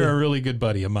 you're a really good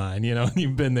buddy of mine.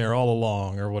 You've been there all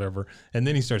along, or whatever." And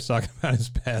then he starts talking about his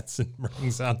pets and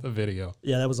brings out the video.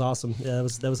 Yeah, that was awesome. Yeah,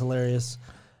 that was hilarious.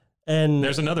 And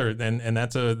there's another, and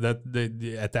that's at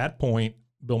that point,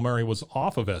 Bill Murray was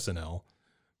off of SNL.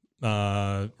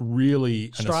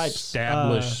 Really an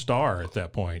established star at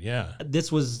that point. Yeah.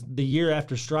 This was the year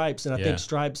after Stripes, and I think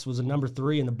Stripes was a number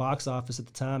 3 in the box office at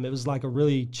the time. It was like a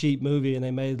really cheap movie, and they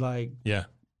made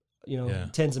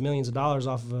tens of millions of dollars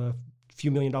off of a few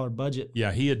 $1 million budget.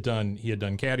 Yeah, he had done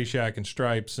Caddyshack and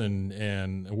Stripes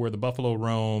and Where the Buffalo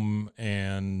Roam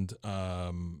and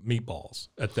Meatballs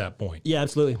at that point. Yeah,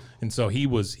 absolutely. And so he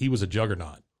was a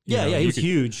juggernaut. He was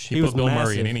huge. He was Bill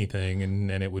Murray in anything,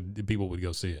 and people would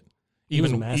go see it.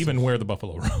 Even Where the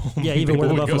Buffalo Roam. Yeah, even Where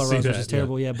the Buffalo Roam, which is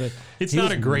terrible. Yeah, but it's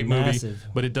not a great movie,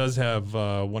 but it does have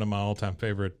one of my all-time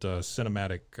favorite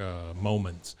cinematic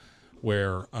moments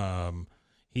where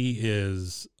he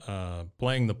is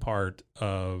playing the part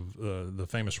of the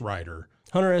famous writer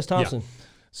Hunter S. Thompson. Yeah.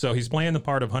 So he's playing the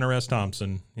part of Hunter S.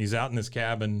 Thompson. He's out in his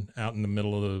cabin, out in the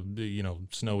middle of the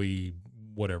snowy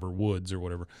woods or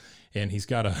whatever, and he's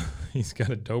got a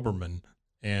Doberman,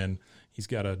 and he's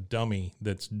got a dummy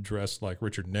that's dressed like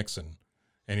Richard Nixon,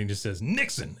 and he just says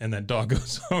Nixon, and that dog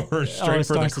goes over straight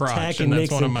for the crotch, and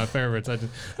that's one of my favorites.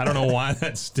 I don't know why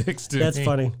that sticks to me. That's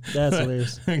funny. That's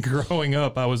hilarious. And growing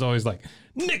up, I was always like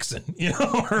Nixon,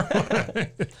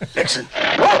 Nixon.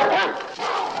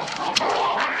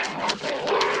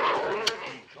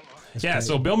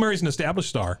 So Bill Murray's an established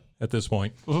star at this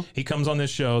point. He comes on this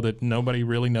show that nobody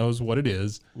really knows what it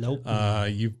is. Nope.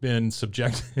 You've been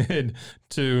subjected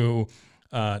to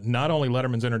not only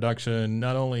Letterman's introduction,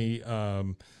 not only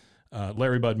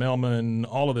Larry Bud Melman,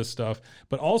 all of this stuff,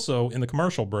 but also in the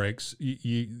commercial breaks,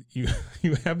 you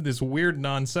have this weird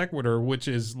non sequitur, which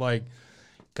is like,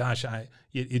 gosh,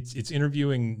 it's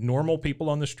interviewing normal people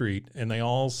on the street, and they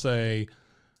all say,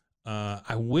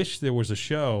 I wish there was a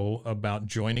show about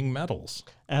joining metals.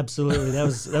 Absolutely. That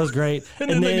was great. and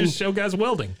then they just show guys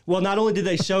welding. Well, not only did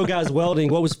they show guys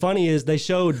welding, what was funny is they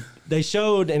showed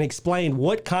and explained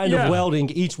what kind of welding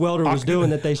each welder was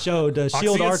doing that they showed.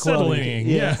 Shield arc welding.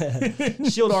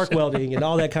 Shield arc welding and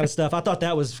all that kind of stuff. I thought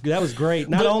that was great.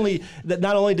 Not only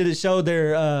did it show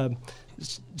their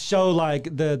show like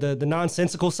the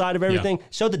nonsensical side of everything,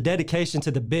 showed the dedication to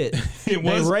the bit. They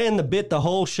ran the bit the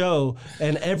whole show,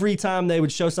 and every time they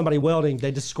would show somebody welding,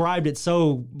 they described it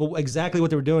so exactly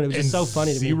what they were doing. It was just so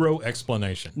funny to me. Zero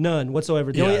explanation. None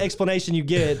whatsoever. The only explanation you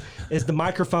get is the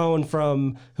microphone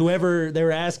from whoever they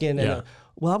were asking. And,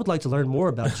 well, I would like to learn more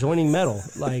about joining metal.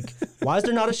 Like, why is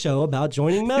there not a show about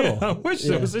joining metal? I wish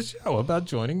there was a show about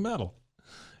joining metal.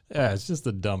 Yeah, it's just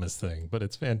the dumbest thing, but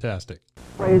it's fantastic.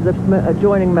 Phrase of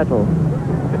joining metal.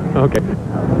 Okay.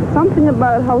 Something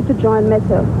about how to join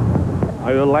metal.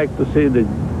 I would like to see the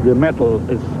metal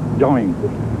is joined.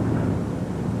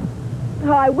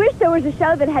 Oh, I wish there was a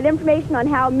show that had information on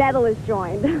how metal is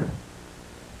joined.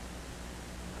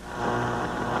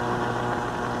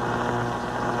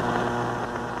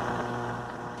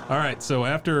 All right, so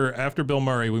after Bill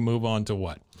Murray, we move on to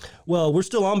what? Well, we're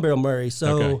still on Bill Murray,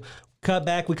 so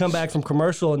we come back from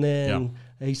commercial, and then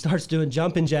he starts doing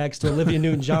jumping jacks to Olivia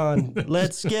Newton-John.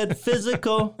 Let's get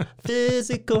physical.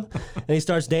 And he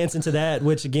starts dancing to that,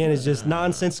 which again is just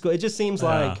nonsensical. It just seems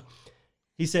like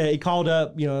he called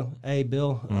up, hey,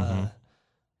 Bill,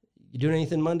 you doing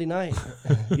anything Monday night?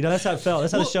 That's how it felt.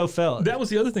 That's how the show felt. That was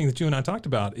the other thing that you and I talked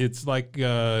about. It's like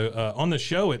on the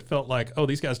show, it felt like, oh,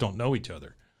 these guys don't know each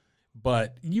other.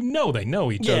 But they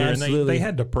know each other, absolutely. and they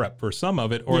had to prep for some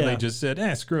of it, or they just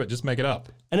said, screw it, just make it up.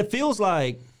 And it feels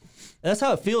like, that's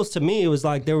how it feels to me. It was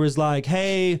like, there was like,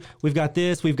 hey, we've got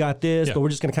this, but we're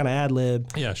just going to kind of ad-lib.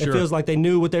 Yeah, sure. It feels like they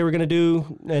knew what they were going to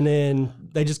do, and then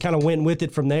they just kind of went with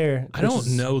it from there. I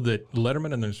don't know that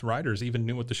Letterman and his writers even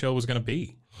knew what the show was going to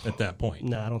be at that point.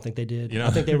 No, I don't think they did. I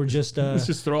think they were just... let's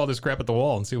just throw all this crap at the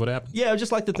wall and see what happens. Yeah,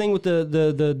 just like the thing with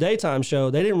the daytime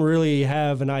show. They didn't really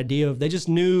have an idea of... They just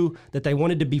knew that they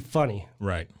wanted to be funny.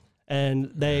 Right.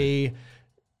 And they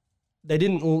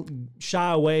didn't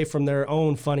shy away from their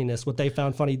own funniness, what they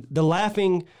found funny. The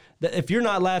laughing... If you're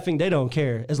not laughing, they don't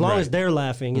care. As long as they're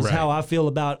laughing is how I feel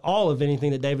about all of anything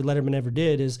that David Letterman ever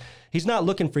did. Is he's not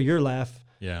looking for your laugh.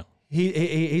 Yeah.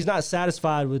 He's not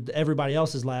satisfied with everybody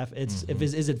else's laugh. It's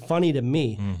is it funny to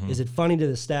me? Is it funny to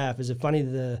the staff? Is it funny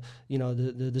to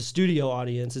the studio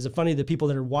audience? Is it funny to the people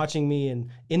that are watching me and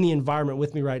in the environment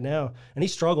with me right now? And he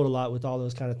struggled a lot with all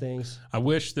those kind of things. I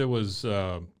wish there was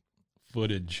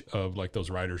footage of like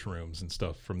those writers' rooms and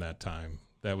stuff from that time.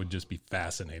 That would just be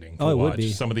fascinating to watch. Would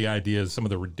be. Some of the ideas, some of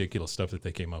the ridiculous stuff that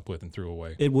they came up with and threw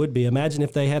away. It would be. Imagine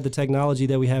if they had the technology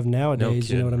that we have nowadays. No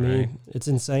kidding, you know what I mean? right? It's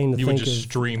insane to you think would just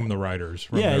of, stream the writers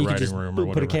from their you could writing just room or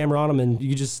whatever. put a camera on them and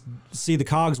you just see the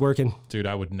cogs working. Dude,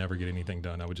 I would never get anything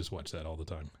done. I would just watch that all the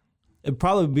time. It'd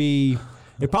probably be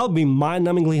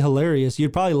mind-numbingly hilarious.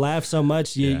 You'd probably laugh so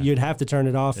much you'd have to turn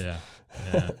it off. Yeah.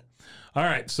 All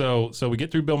right, so we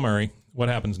get through Bill Murray. What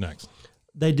happens next?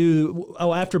 They do.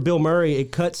 After Bill Murray,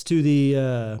 it cuts to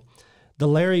the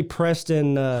Larry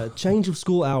Preston change of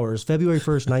school hours, February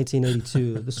 1st,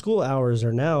 1982. The school hours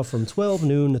are now from 12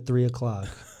 noon to 3 o'clock.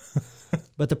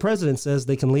 But the president says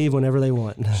they can leave whenever they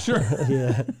want. Sure.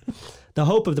 Yeah. The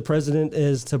hope of the president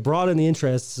is to broaden the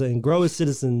interests and grow his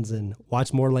citizens and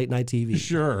watch more late night TV.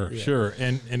 Sure.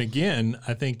 And again,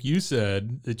 I think you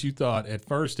said that you thought at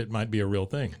first it might be a real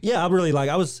thing. Yeah, I'm really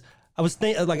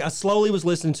I slowly was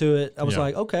listening to it. I was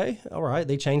like, okay, all right.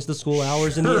 They changed the school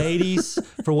hours in the 80s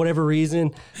for whatever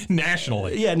reason.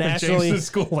 Nationally. Yeah, nationally. They changed the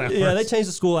school hours. Yeah, they changed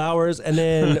the school hours. And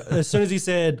then as soon as he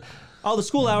said, the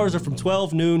school hours are from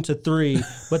 12 noon to 3,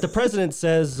 but the president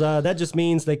says that just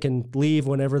means they can leave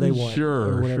whenever they want.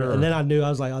 Sure. And then I knew, I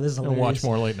was like, this is hilarious. And watch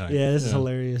more late night. Yeah, this is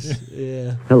hilarious.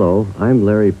 Yeah. Hello, I'm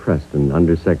Larry Preston,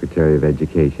 Undersecretary of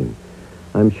Education.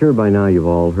 I'm sure by now you've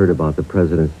all heard about the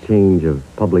president's change of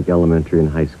public elementary and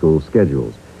high school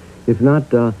schedules. If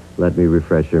not, let me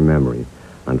refresh your memory.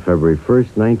 On February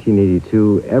 1st,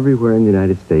 1982, everywhere in the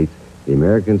United States, the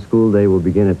American school day will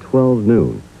begin at 12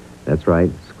 noon. That's right,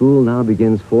 school now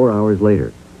begins 4 hours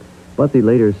later. But the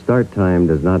later start time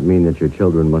does not mean that your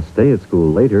children must stay at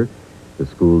school later. The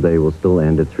school day will still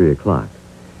end at 3 o'clock.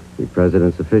 The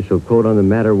president's official quote on the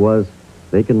matter was,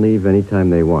 they can leave anytime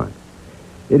they want.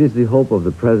 It is the hope of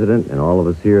the president and all of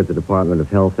us here at the Department of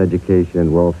Health, Education,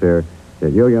 and Welfare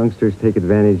that your youngsters take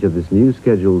advantage of this new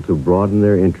schedule to broaden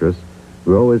their interests,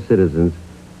 grow as citizens,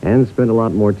 and spend a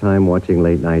lot more time watching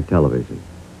late-night television.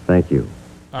 Thank you.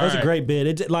 That's a great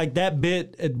bit.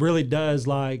 It really does,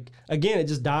 again, it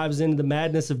just dives into the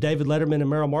madness of David Letterman and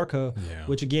Merrill Markoe,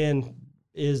 which, again,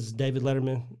 is David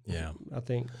Letterman, I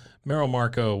think. Merrill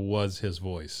Markoe was his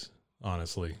voice.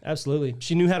 Honestly. Absolutely.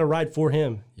 She knew how to write for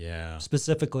him. Yeah.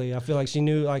 Specifically. I feel like she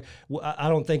knew, I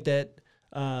don't think that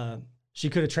she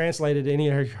could have translated any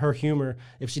of her humor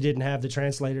if she didn't have the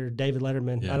translator, David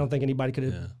Letterman. Yeah. I don't think anybody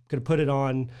could have put it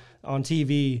on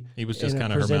TV. He was just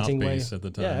kind of her mouthpiece at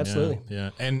the time. Yeah, absolutely. Yeah.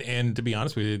 And to be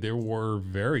honest with you, there were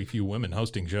very few women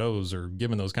hosting shows or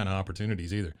given those kind of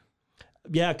opportunities either.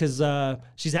 Yeah, because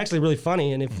she's actually really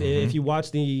funny, and if you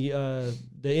watch the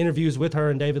interviews with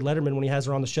her and David Letterman when he has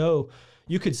her on the show,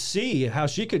 you could see how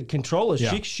she could control it.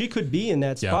 Yeah. She could be in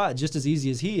that spot just as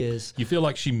easy as he is. You feel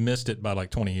like she missed it by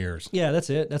 20 years. Yeah, that's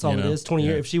it. That's all it is. 20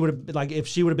 years. If she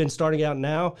would have been starting out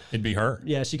now, it'd be her.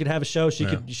 Yeah, she could have a show. She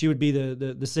would be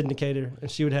the syndicator,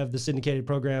 and she would have the syndicated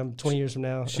program 20 years from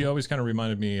now. She always kind of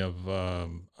reminded me of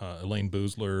Elaine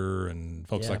Boozler and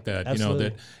folks like that.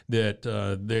 Absolutely. That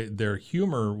their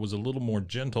humor was a little more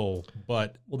gentle,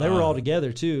 but they were all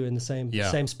together too in the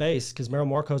same space, because Merrill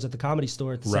Markoe's at the Comedy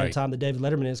Store at the same time that David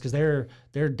Letterman is, because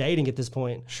they're dating at this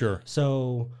point. Sure.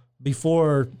 So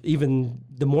before even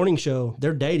the morning show,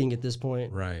 they're dating at this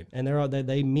point. Right. And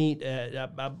they meet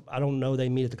at, I don't know, they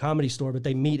meet at the Comedy Store, but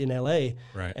they meet in L.A.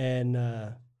 Right.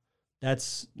 And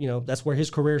that's where his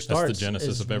career starts. That's the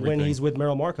genesis of everything. When he's with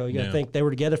Merrill Markoe. You got to think they were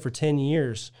together for 10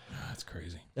 years. That's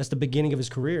crazy. That's the beginning of his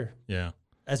career. Yeah.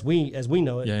 As we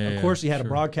know it. Yeah, of course, he had sure. a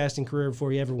broadcasting career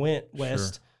before he ever went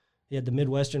west. Sure. He had the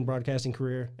Midwestern broadcasting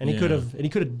career, and he could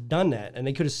have done that, and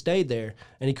he could have stayed there,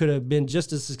 and he could have been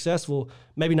just as successful.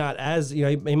 Maybe not as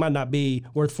he might not be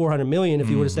worth $400 million if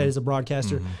he would have stayed as a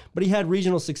broadcaster, but he had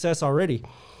regional success already.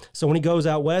 So when he goes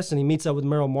out west and he meets up with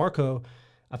Merrill Markoe,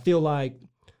 I feel like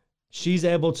she's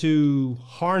able to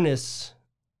harness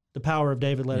the power of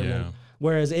David Letterman. Yeah.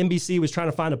 Whereas NBC was trying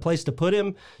to find a place to put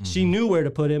him, she knew where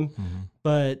to put him,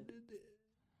 but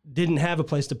didn't have a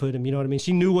place to put him. You know what I mean?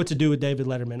 She knew what to do with David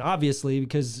Letterman, obviously,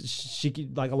 because she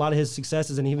like a lot of his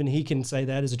successes, and even he can say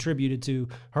that is attributed to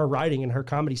her writing and her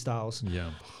comedy styles. Yeah.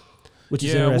 Which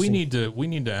is interesting. we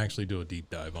need to actually do a deep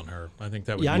dive on her. I think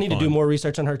that would be I need fun. to do more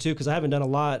research on her too, because I haven't done a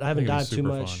lot. I haven't dived too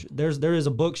much. Fun. There is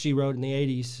a book she wrote in the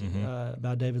 80s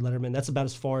about David Letterman. That's about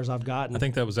as far as I've gotten. I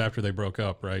think that was after they broke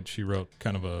up, right? She wrote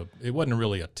kind of it wasn't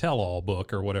really a tell-all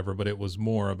book or whatever, but it was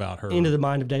more about her. Into the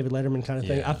Mind of David Letterman kind of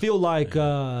thing. I feel like,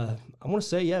 I want to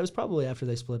say, it was probably after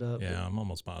they split up. Yeah, I'm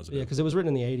almost positive. Yeah, because it was written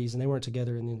in the 80s, and they weren't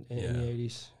together in the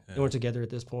 80s. They weren't together at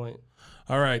this point.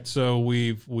 All right, so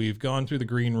we've gone through the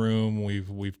green room.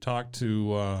 We've talked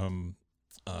to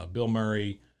Bill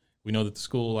Murray. We know that the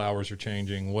school hours are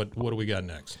changing. What do we got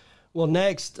next? Well,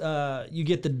 next you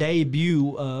get the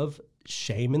debut of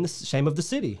Shame of the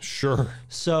City. Sure.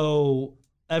 So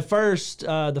at first,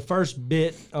 the first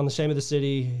bit on the Shame of the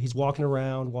City, he's walking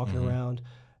around,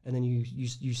 and then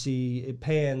you see it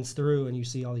pans through, and you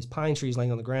see all these pine trees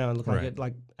laying on the ground, look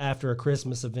like after a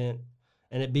Christmas event.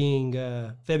 And it being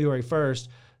February 1st,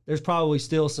 there's probably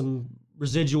still some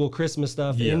residual Christmas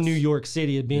stuff in New York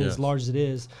City, it being as large as it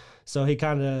is. So he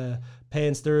kind of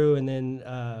pans through, and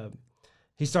then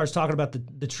he starts talking about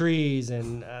the trees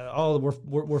and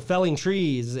we're felling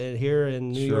trees here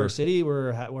in New York City.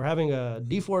 We're having a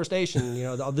deforestation,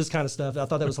 all this kind of stuff. I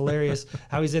thought that was hilarious.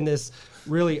 How he's in this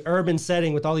really urban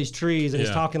setting with all these trees, and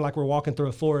he's talking like we're walking through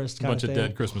a forest. Kind of thing.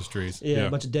 Dead Christmas trees. Yeah, a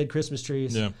bunch of dead Christmas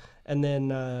trees. Yeah, and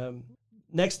then.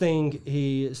 Next thing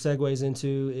he segues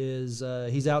into is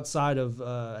he's outside of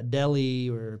a deli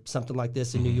or something like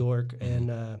this in New York,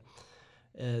 and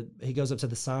he goes up to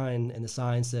the sign, and the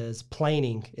sign says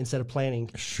planing instead of planning.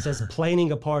 It says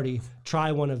planing a party,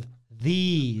 try one of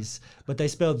these, but they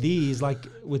spell these like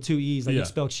with two E's, like you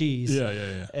spell cheese.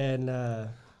 Yeah. And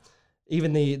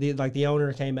even the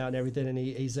owner came out and everything, and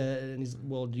he said,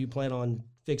 well, do you plan on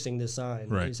fixing this sign?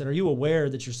 Right. He said, are you aware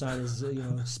that your sign is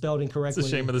spelled incorrectly?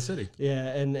 It's the shame of the city.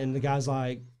 Yeah, and the guy's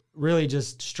like really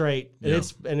just straight.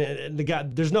 And and the guy,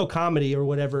 there's no comedy or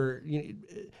whatever.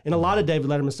 In a lot of David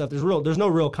Letterman stuff, there's no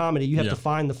real comedy. You have to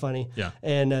find the funny. Yeah.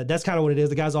 And that's kind of what it is.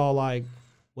 The guy's all like,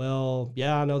 well,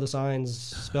 yeah, I know the sign's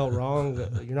spelled wrong.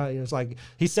 You're not. It's like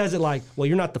he says it like, well,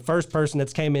 you're not the first person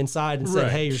that's came inside and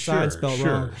said, hey, your sign's spelled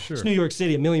wrong. Sure. It's New York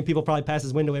City. 1 million people probably pass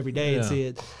his window every day and see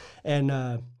it. And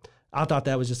I thought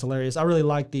that was just hilarious. I really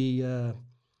like the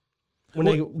when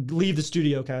they leave the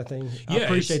studio kind of thing. I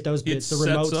appreciate those bits, the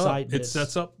remote site bits. It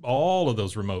sets up all of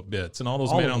those remote bits and all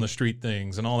those man on the street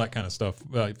things and all that kind of stuff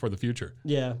for the future.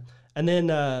 Yeah, and then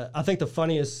I think the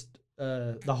funniest.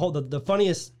 The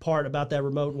funniest part about that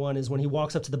remote one is when he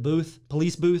walks up to the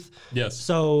police booth. Yes.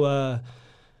 So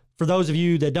for those of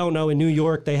you that don't know, in New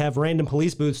York they have random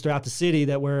police booths throughout the city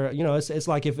that where it's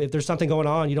like if there's something going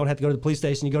on, you don't have to go to the police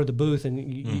station, you go to the booth, and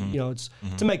it's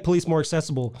to make police more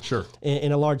accessible. Sure.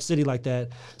 In a large city like that.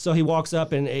 So he walks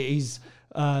up and he's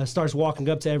starts walking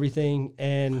up to everything,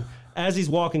 and as he's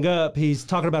walking up, he's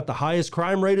talking about the highest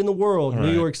crime rate in the world,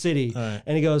 New York City,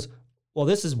 and he goes, "Well,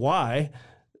 this is why."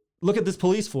 Look at this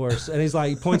police force. And he's like,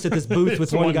 he points at this booth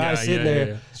with one guy sitting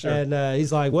there. Sure. And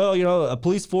he's like, well, a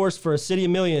police force for a city of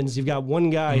millions, you've got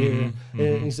one guy here.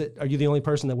 And he said, are you the only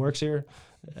person that works here?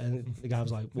 And the guy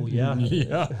was like, well, yeah.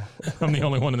 Yeah, I'm the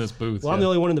only one in this booth. Well, I'm the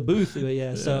only one in the booth.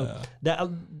 Yeah. So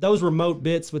those remote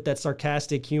bits with that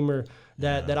sarcastic humor,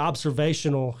 that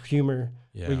observational humor,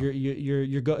 where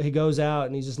he goes out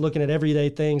and he's just looking at everyday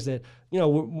things that,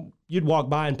 you'd walk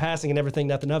by in passing and never think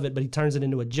nothing of it, but he turns it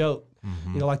into a joke.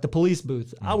 Like the police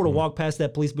booth. I would have walked past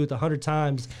that police booth 100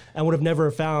 times and would have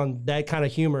never found that kind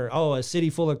of humor. Oh, a city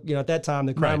full of, at that time,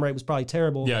 the crime rate was probably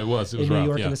terrible. Yeah, it was. It was in New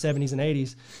York in the 70s and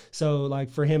 80s. So, like,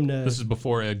 for him to... This is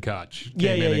before Ed Koch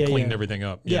came in and cleaned everything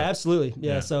up. Yeah, absolutely.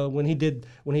 Yeah, so when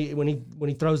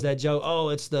he throws that joke, oh,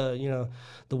 it's the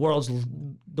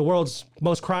world's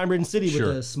most crime-ridden city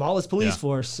with the smallest police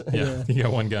force. Yeah, you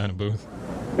got one guy in a booth.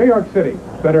 New York City,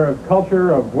 center of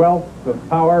culture, of wealth, of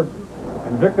power,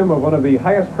 and victim of one of the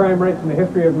highest crime rates in the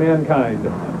history of mankind.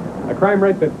 A crime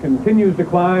rate that continues to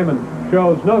climb and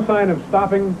shows no sign of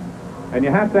stopping. And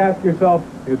you have to ask yourself,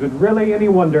 is it really any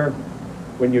wonder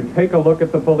when you take a look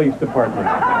at the police department?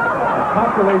 A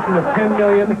population of 10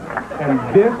 million, and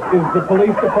this is the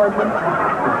police department?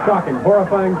 It's shocking,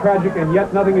 horrifying, tragic, and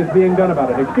yet nothing is being done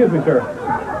about it. Excuse me, sir.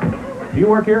 Do you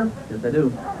work here? Yes, I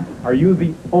do. Are you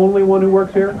the only one who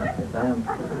works here? Yes, I am.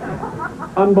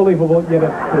 Unbelievable, yet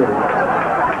it's true.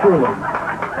 Truly,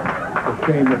 the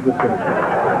shame of the city.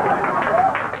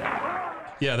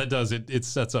 Yeah, that does. It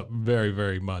sets up very,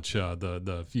 very much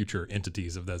the future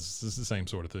entities of that. It's the same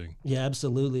sort of thing. Yeah,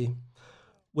 absolutely.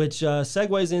 Which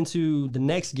segues into the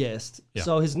next guest. Yeah.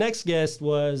 So his next guest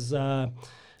was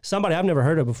somebody I've never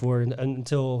heard of before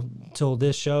until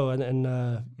this show. And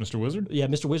Mr. Wizard? Yeah,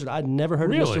 Mr. Wizard. I'd never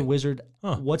heard of Mr. Wizard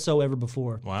whatsoever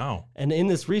before. Wow. And in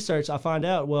this research, I find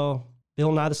out, well,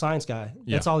 Bill Nye the Science Guy.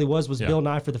 Yeah. That's all he was Bill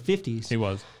Nye for the 50s. He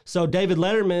was. So David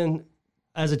Letterman,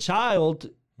 as a child...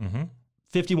 Mm-hmm.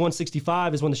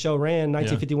 51-65 is when the show ran,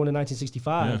 1951 to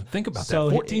 1965. Yeah. Think about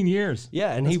that, 14 years.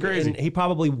 Yeah, and he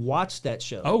probably watched that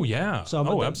show. Oh yeah,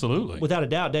 so absolutely, without a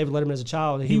doubt, David Letterman as a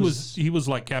child, he was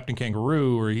like Captain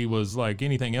Kangaroo, or he was like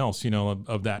anything else,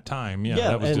 of that time. Yeah,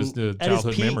 that was just a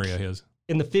childhood memory of his.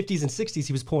 In the 50s and 60s,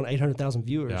 he was pulling 800,000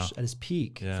 viewers at his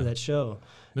peak for that show.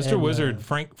 Mr. Wizard,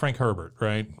 Frank Herbert,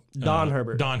 right? Don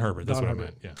Herbert. Don Herbert. That's what I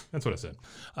meant. Yeah, that's what I said.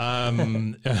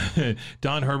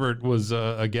 Don Herbert was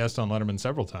a guest on Letterman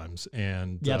several times,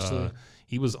 and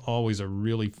he was always a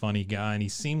really funny guy, and he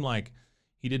seemed like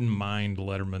he didn't mind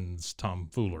Letterman's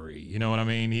tomfoolery. You know what I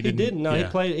mean? He didn't. No,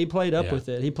 he played up with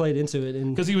it. He played into it,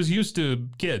 because he was used to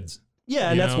kids.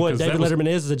 Yeah, and that's what David Letterman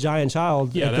is a giant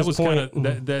child. Yeah, that was kind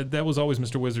of that was always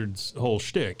Mr. Wizard's whole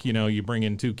shtick. You bring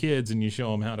in two kids and you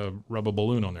show them how to rub a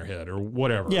balloon on their head or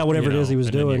whatever. Yeah, whatever it is he was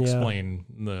doing. Then you explain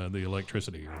the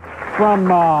electricity. From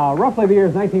roughly the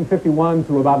years 1951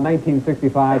 to about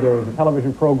 1965, there was a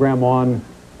television program on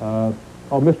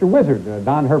called Mr. Wizard.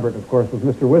 Don Herbert, of course, was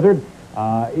Mr. Wizard.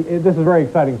 This is very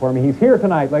exciting for me. He's here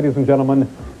tonight, ladies and gentlemen.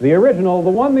 The original,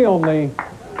 the one, the only,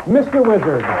 Mr.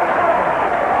 Wizard.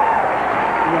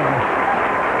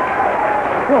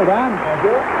 Hello, Don.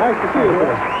 Nice to see you.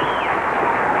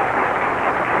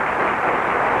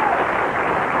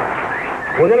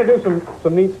 We're going to do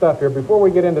some neat stuff here. Before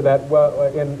we get into that, well,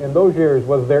 in those years,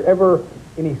 was there ever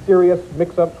any serious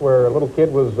mix-ups where a little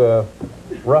kid was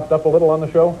roughed up a little on the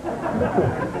show?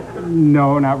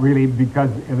 No, not really,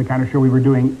 because of the kind of show we were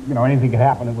doing, anything could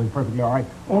happen. It was perfectly all right.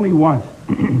 Only once.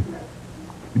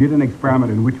 We did an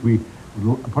experiment in which we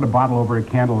put a bottle over a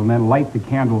candle and then light the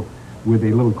candle with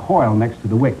a little coil next to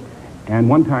the wick. And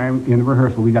one time in the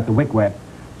rehearsal, we got the wick wet.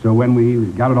 So when we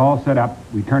got it all set up,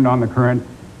 we turned on the current,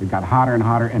 it got hotter and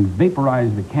hotter, and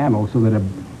vaporized the candle so that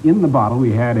in the bottle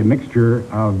we had a mixture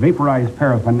of vaporized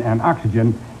paraffin and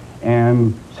oxygen,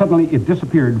 and suddenly it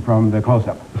disappeared from the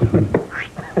close-up.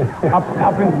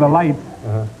 up into the lights.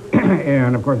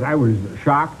 And of course I was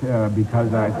shocked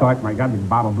because I thought, my God, the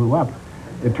bottle blew up.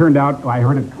 It turned out I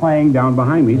heard it clang down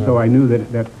behind me, so I knew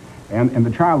that and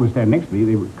the child was standing next to me.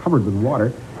 They were covered with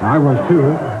water, and I was too.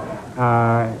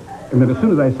 And then as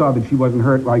soon as I saw that she wasn't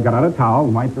hurt, I got out a towel,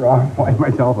 wiped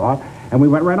myself off, and we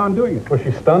went right on doing it. Was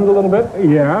she stunned a little bit?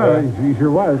 Yeah, she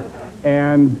sure was.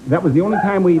 And that was the only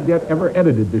time we ever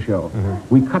edited the show.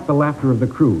 We cut the laughter of the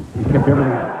crew. We kept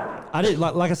everything. I did,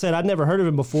 like I said, I'd never heard of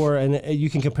him before, and you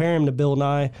can compare him to Bill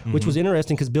Nye, which was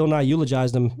interesting because Bill Nye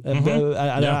eulogized him.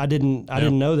 I didn't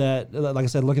know that. Like I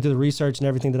said, looking through the research and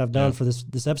everything that I've done for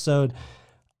this episode,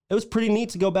 it was pretty neat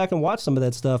to go back and watch some of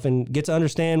that stuff and get to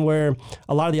understand where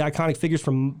a lot of the iconic figures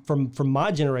from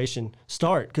my generation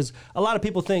start. Because a lot of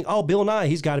people think, oh, Bill Nye,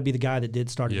 he's got to be the guy that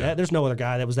started that. There's no other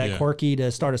guy that was that quirky to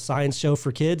start a science show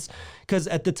for kids. Because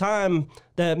at the time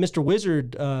that Mr.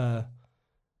 Wizard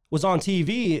was on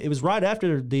TV, it was right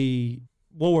after the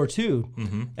World War II.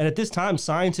 And at this time,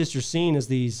 scientists are seen as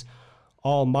these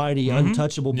almighty,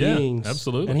 untouchable beings.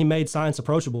 Absolutely. And he made science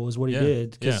approachable is what he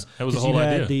did. Yeah, that was the whole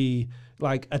idea.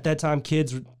 At that time,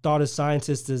 kids thought of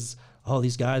scientists as,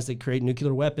 these guys that create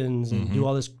nuclear weapons and do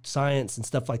all this science and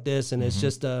stuff like this. And it's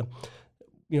just,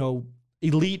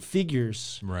 elite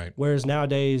figures. Right. Whereas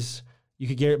nowadays, you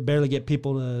could barely get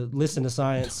people to listen to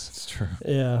science. That's true.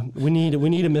 Yeah, we need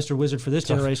a Mr. Wizard for this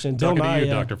generation. Bill Nye,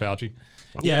 Dr. Fauci.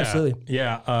 Yeah, absolutely.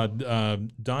 Yeah,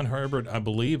 Don Herbert, I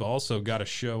believe, also got a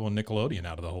show on Nickelodeon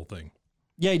out of the whole thing.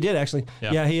 Yeah, he did actually.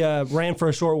 Yeah, he ran for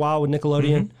a short while with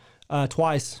Nickelodeon.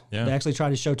 Twice. Yeah. They actually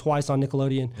tried to show twice on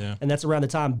Nickelodeon. Yeah. And that's around the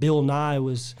time Bill Nye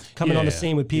was coming on the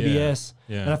scene with PBS.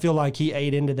 Yeah. And I feel like he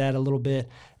ate into that a little bit.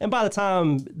 And by the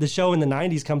time the show in the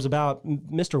 90s comes about,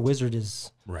 Mr. Wizard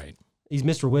is... Right. He's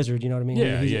Mr. Wizard, you know what I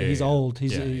mean? He's old.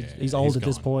 He's old at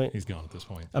this point. He's gone at this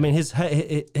point. I mean,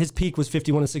 his peak was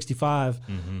 51 to 65.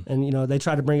 And, you know, they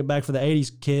tried to bring it back for the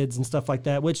 80s kids and stuff like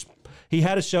that, which... He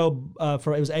had a show it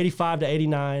was 85 to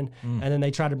 89, and then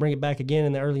they tried to bring it back again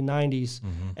in the early 90s.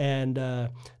 And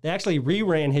they actually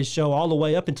reran his show all the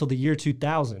way up until the year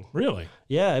 2000. Really?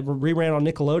 Yeah, it reran on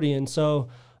Nickelodeon. So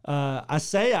I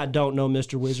say I don't know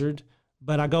Mr. Wizard,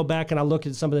 but I go back and I look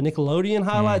at some of the Nickelodeon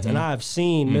highlights, and I've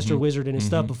seen Mr. Wizard and his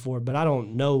stuff before, but I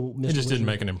don't know Mr. It just Wizard. didn't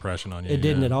make an impression on you. It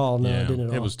didn't at all. No, it didn't at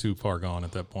all. It was too far gone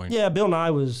at that point. Yeah, Bill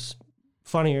Nye was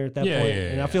funnier at that point.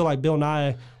 And I feel like Bill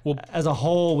Nye as a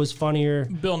whole was funnier.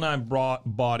 Bill Nye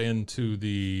bought into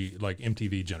the like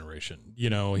MTV generation. You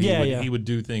know, he would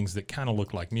do things that kind of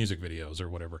looked like music videos or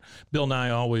whatever. Bill Nye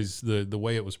always the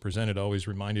way it was presented always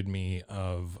reminded me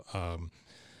of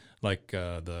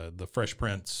the Fresh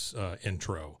Prince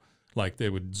intro. Like they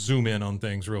would zoom in on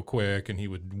things real quick and he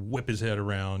would whip his head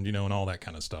around, you know, and all that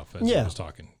kind of stuff as he was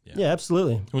talking. Yeah,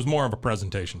 absolutely. It was more of a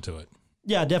presentation to it.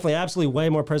 Yeah, definitely. Absolutely way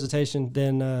more presentation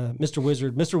than Mr.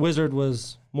 Wizard. Mr. Wizard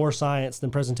was more science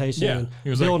than presentation.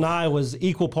 Yeah. And Bill Nye was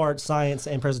equal parts science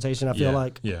and presentation, I feel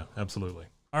like. Yeah, absolutely.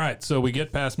 All right, so we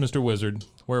get past Mr. Wizard.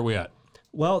 Where are we at?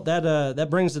 Well, that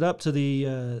brings it up to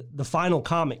the final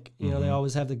comic. You know, they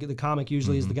always have the comic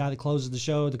usually is the guy that closes the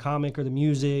show, the comic or the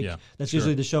music. Yeah, that's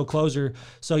usually the show closer.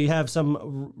 So you have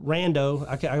some rando.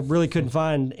 I really couldn't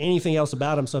find anything else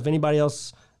about him. So if anybody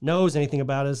else knows anything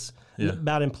about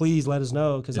him, please let us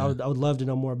know because I would love to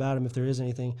know more about him if there is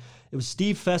anything. It was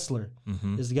Steve Fessler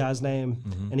is the guy's name,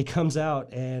 and he comes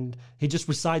out and he just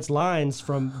recites lines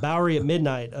from Bowery at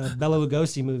Midnight, a Bela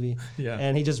Lugosi movie,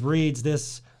 and he just reads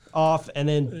this off, and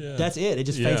then that's it. It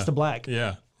just fades to black.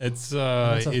 Yeah. It's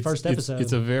the first episode.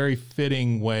 It's a very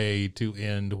fitting way to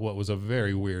end what was a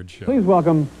very weird show. Please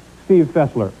welcome Steve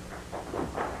Fessler.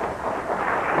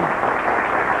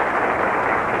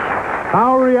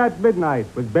 Bowery at Midnight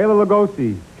with Bela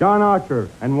Lugosi, John Archer,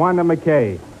 and Wanda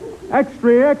McKay.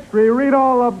 Extra, read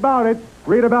all about it.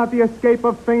 Read about the escape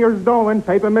of Fingers Dolan,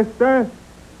 paper mister.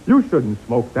 You shouldn't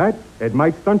smoke that. It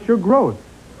might stunt your growth.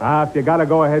 If you gotta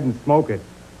go ahead and smoke it.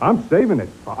 I'm saving it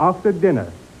for after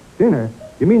dinner. Dinner?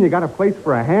 You mean you got a place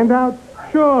for a handout?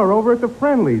 Sure, over at the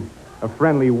Friendlies. A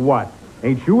Friendly what?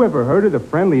 Ain't you ever heard of the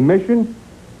Friendly Mission?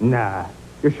 Nah.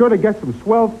 You're sure to get some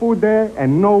swell food there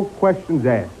and no questions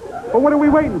asked. But what are we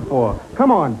waiting for?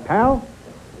 Come on, pal.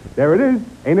 There it is.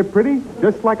 Ain't it pretty?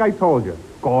 Just like I told you.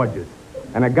 Gorgeous.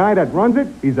 And a guy that runs it,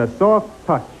 he's a soft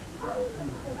touch.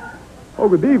 Oh,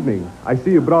 good evening. I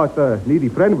see you brought a needy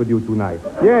friend with you tonight.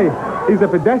 Yeah, he's a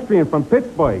pedestrian from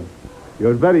Pittsburgh.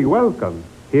 You're very welcome.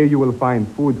 Here you will find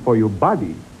food for your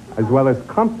body, as well as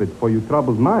comfort for your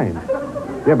troubled mind.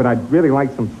 Yeah, but I'd really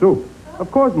like some soup.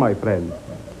 Of course, my friend.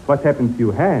 What happened to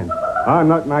your hand?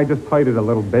 Nothing. I just tied it a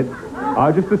little bit.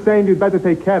 Just the same, you'd better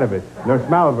take care of it. Nurse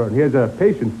Malvern, here's a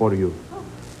patient for you.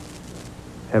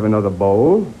 Have another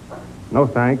bowl? No,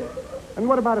 thanks. And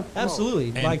what about a smoke?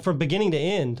 Absolutely. Like from beginning to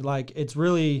end, like it's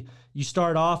really, you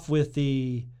start off with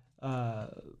the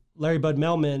Larry Bud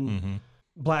Melman,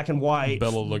 black and white.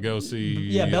 Bela Lugosi.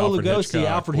 Yeah, Bela Lugosi, Hitchcock,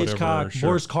 Alfred Hitchcock,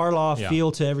 Boris Karloff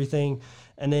feel to everything.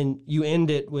 And then you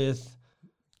end it with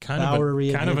kind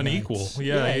of an equal.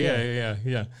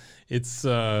 Yeah. It's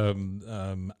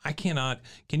I cannot.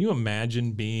 Can you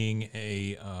imagine being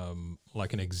a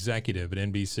like an executive at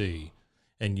NBC,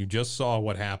 and you just saw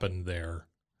what happened there,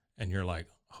 and you're like,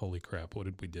 "Holy crap! What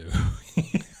did we do?"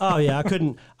 Oh yeah, I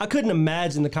couldn't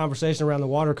imagine the conversation around the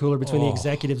water cooler between the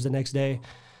executives the next day.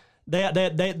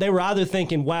 They were either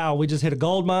thinking, "Wow, we just hit a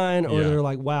gold mine," or they're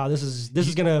like, "Wow, this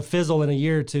is gonna fizzle in a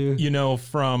year or two." You know,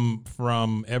 from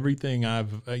everything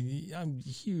I'm a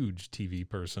huge TV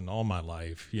person all my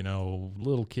life. You know,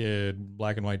 little kid,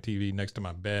 black and white TV next to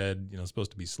my bed. You know,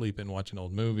 supposed to be sleeping, watching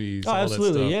old movies. Oh, all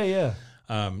absolutely, that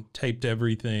stuff. Taped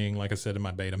everything, like I said, in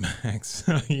my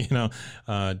Betamax. You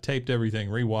know, taped everything,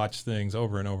 rewatched things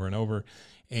over and over and over.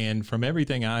 And from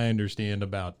everything I understand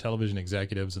about television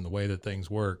executives and the way that things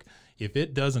work, if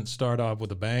it doesn't start off with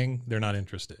a bang, they're not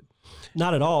interested.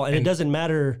 Not at all. And it doesn't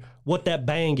matter what that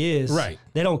bang is. Right.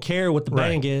 They don't care what the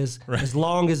bang is as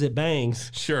long as it bangs.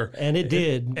 Sure. And it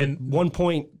did. And 1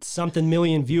 point something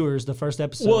million viewers the first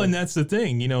episode. Well, and that's the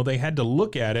thing. You know, they had to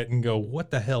look at it and go,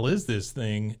 what the hell is this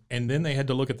thing? And then they had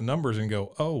to look at the numbers and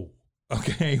go, oh,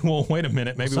 Okay, well, wait a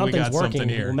minute. Maybe we got something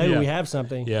here. Well, maybe we have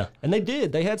something. Yeah. And they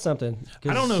did. They had something.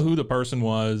 I don't know who the person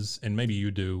was, and maybe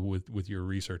you do with your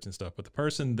research and stuff, but the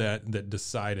person that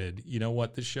decided, you know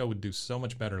what, this show would do so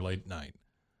much better late night.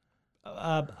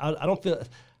 I don't feel...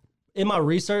 In my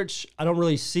research, I don't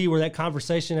really see where that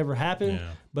conversation ever happened,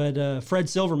 but Fred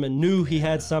Silverman knew he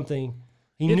had something.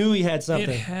 He knew he had something.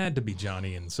 It had to be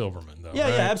Johnny and Silverman, though. Yeah,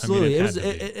 right? yeah, absolutely.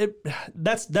 I mean,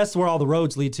 That's where all the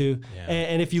roads lead to. Yeah.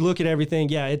 And if you look at everything,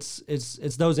 yeah, it's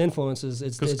those influences.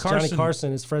 It's Johnny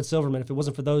Carson, it's Fred Silverman. If it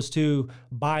wasn't for those two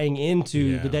buying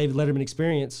into the David Letterman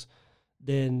experience,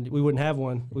 then we wouldn't have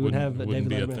one. We wouldn't have a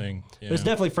David Letterman. A thing. Yeah. But it's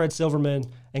definitely Fred Silverman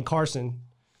and Carson.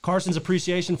 Carson's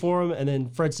appreciation for him, and then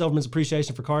Fred Silverman's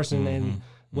appreciation for Carson and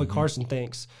what Carson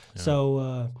thinks. Yeah.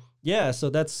 So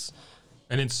so that's.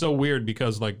 And it's so weird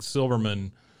because, like,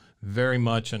 Silverman, very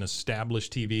much an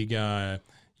established TV guy,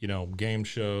 you know, game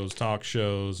shows, talk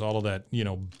shows, all of that, you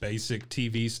know, basic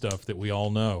TV stuff that we all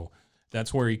know.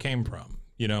 That's where he came from,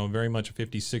 you know, very much a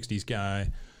 50s, 60s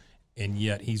guy. And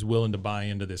yet he's willing to buy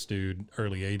into this dude,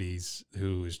 early 80s,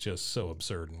 who is just so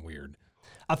absurd and weird.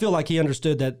 I feel like he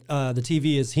understood that the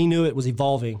TV he knew it was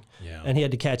evolving, and he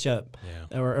had to catch up,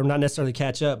 or not necessarily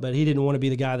catch up, but he didn't want to be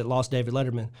the guy that lost David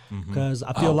Letterman, because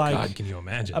I feel like, God, can you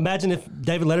imagine? Imagine if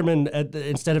David Letterman,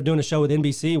 instead of doing a show with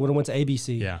NBC, would have went to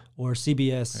ABC or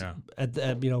CBS,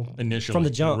 initially from the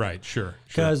jump, right? Sure,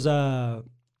 because from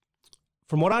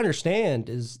what I understand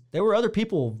is there were other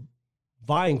people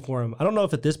vying for him. I don't know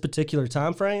if at this particular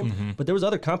time frame, but there was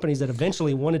other companies that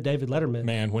eventually wanted David Letterman.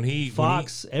 Man,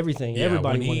 Fox, everything,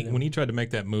 everybody wanted him. When he tried to make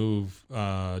that move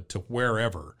to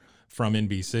wherever from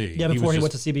NBC, before he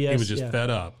went to CBS, he was just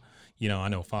fed up. You know, I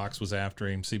know Fox was after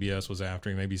him, CBS was after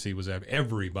him, ABC was after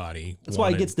everybody. That's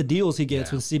why he gets the deals he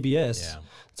gets with CBS. Yeah.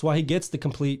 That's why he gets the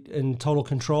complete and total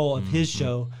control of his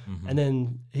show, and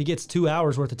then he gets 2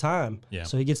 hours worth of time. Yeah.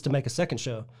 So he gets to make a second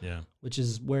show. Yeah. Which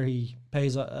is where he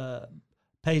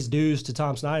pays dues to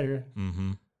Tom Snyder,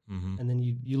 and then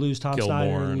you lose Tom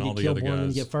Snyder, and you get Kilborn, and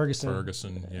you get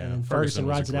Ferguson. And Ferguson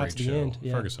rides it out to the end.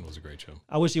 Yeah. Ferguson was a great show.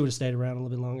 I wish he would have stayed around a little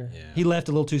bit longer. Yeah. He left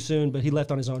a little too soon, but he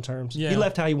left on his own terms. Yeah. He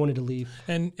left how he wanted to leave.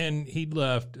 And he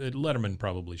left. Letterman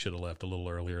probably should have left a little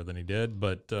earlier than he did,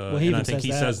 but I think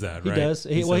he says that, right? He does.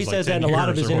 He says that in a lot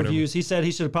of his interviews. He said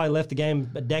he should have probably left the game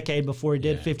a decade before he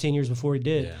did, 15 years before he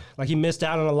did. Yeah. Like, he missed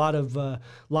out on a lot of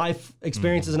life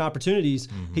experiences and opportunities.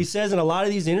 He says in a lot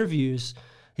of these interviews,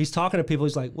 he's talking to people.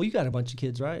 He's like, "Well, you got a bunch of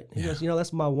kids, right?" He goes,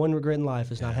 that's my one regret in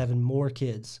life is not having more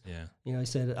kids. Yeah. He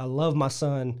said, "I love my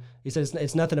son." He said,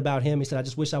 "It's nothing about him." He said, "I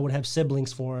just wish I would have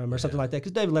siblings for him or something like that."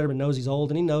 Because David Letterman knows he's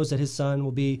old, and he knows that his son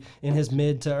will be in his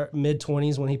mid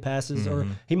 20s when he passes, or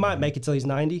he might make it till he's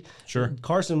 90. Sure.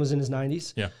 Carson was in his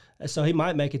 90s. Yeah. So he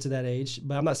might make it to that age,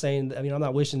 but I'm not saying, I'm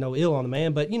not wishing no ill on the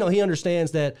man, but, he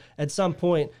understands that at some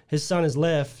point his son is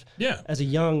left as a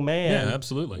young man. Yeah,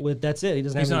 absolutely. That's it.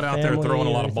 He's not out there throwing a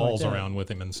lot of balls around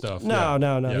with him and stuff. No.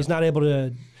 Yeah. He's not able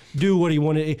to do what he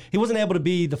wanted. He wasn't able to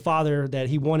be the father that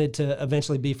he wanted to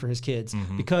eventually be for his kids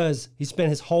because he spent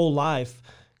his whole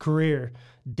career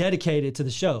dedicated to the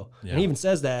show. Yeah. And he even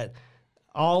says that.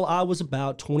 All I was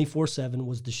about 24/7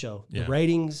 was the show, the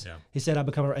ratings. Yeah. He said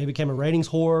he became a ratings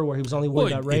whore, where he was only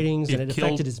worried about ratings, and it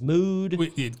affected his mood.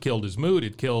 It killed his mood.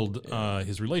 It killed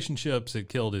his relationships. It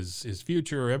killed his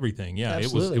future. Everything. Yeah,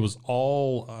 absolutely. It was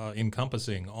all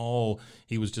encompassing.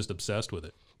 He was just obsessed with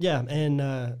it. Yeah,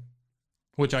 and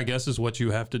which I guess is what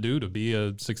you have to do to be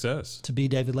a success. To be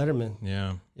David Letterman.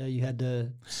 Yeah. Yeah, you had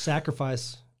to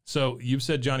sacrifice. So you've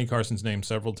said Johnny Carson's name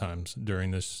several times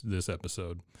during this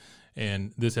episode.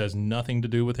 And this has nothing to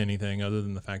do with anything other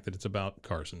than the fact that it's about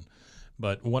Carson.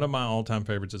 But one of my all-time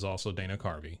favorites is also Dana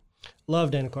Carvey. Love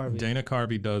Dana Carvey. Dana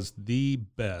Carvey does the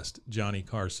best Johnny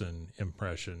Carson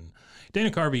impression.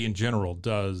 Dana Carvey in general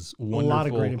does a lot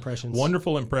of great impressions.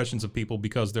 Wonderful impressions of people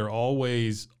because they're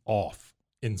always off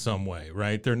in some way,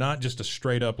 right? They're not just a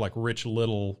straight up like Rich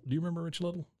Little. Do you remember Rich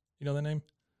Little? You know that name?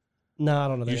 No, I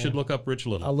don't know that. You should look up Rich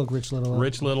Little. I'll look Rich Little up.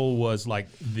 Rich Little was like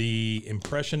the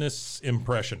impressionist's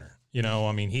impressioner.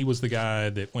 He was the guy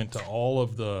that went to all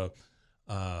of the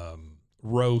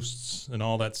roasts and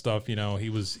all that stuff. He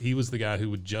was the guy who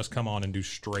would just come on and do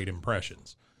straight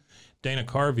impressions. Dana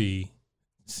Carvey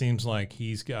seems like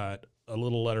he's got a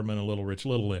little Letterman, a little Rich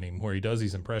Little in him, where he does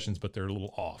these impressions, but they're a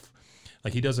little off.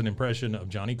 Like, he does an impression of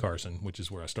Johnny Carson, which is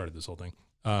where I started this whole thing.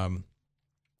 And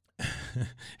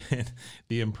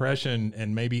the impression,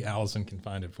 and maybe Allison can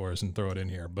find it for us and throw it in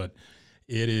here, but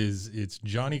it's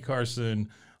Johnny Carson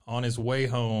on his way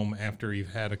home after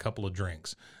he's had a couple of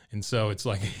drinks. And so it's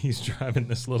like he's driving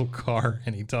this little car,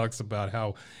 and he talks about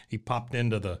how he popped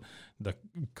into the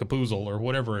Capoozle or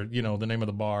whatever, the name of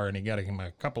the bar, and he got him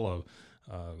a couple of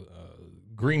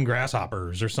green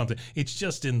grasshoppers or something. It's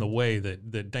just in the way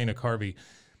that Dana Carvey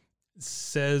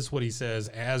says what he says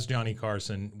as Johnny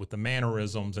Carson, with the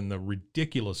mannerisms and the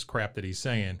ridiculous crap that he's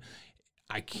saying.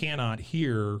 I cannot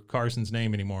hear Carson's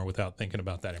name anymore without thinking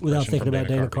about that impression. Without thinking about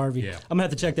Dana Carvey. Yeah. I'm going to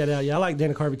have to check that out. Yeah, I like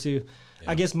Dana Carvey too. Yeah.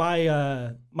 I guess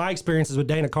my experiences with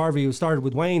Dana Carvey started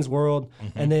with Wayne's World,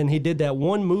 and then he did that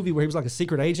one movie where he was like a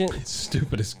secret agent. It's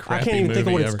stupidest crappy I can't even think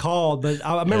of what it's called, but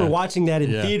I remember watching that in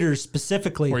theaters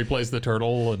specifically. Where he plays the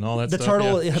turtle and all that the stuff.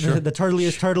 Turtle, the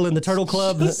turtliest turtle in the Turtle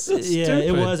Club. So yeah,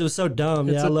 it was so dumb.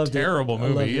 It's I loved it. Terrible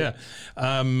movie, yeah.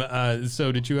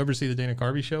 So did you ever see the Dana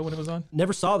Carvey show when it was on?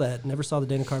 Never saw that. Never saw the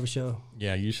Dana Carvey show.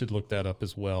 Yeah, you should look that up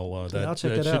as well. I'll check that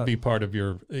that should out. be part of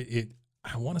your.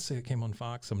 I want to say it came on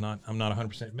Fox. I'm not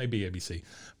 100%. Maybe ABC,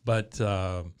 but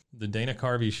the Dana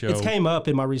Carvey show. It came up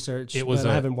in my research. I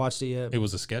haven't watched it yet. It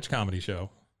was a sketch comedy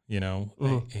show,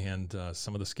 and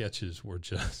some of the sketches were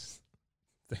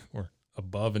they were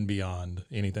above and beyond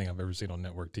anything I've ever seen on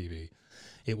network TV.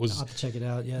 It was. I'll have to check it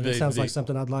out. Yeah, that sounds like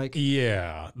something I'd like.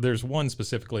 Yeah, there's one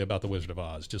specifically about the Wizard of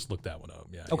Oz. Just look that one up.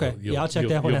 Yeah. Okay. I'll check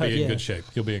that one out. You'll be in good shape.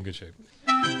 You'll be in good shape.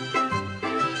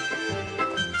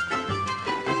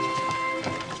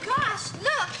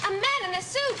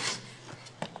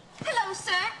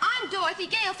 Dorothy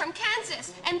Gale from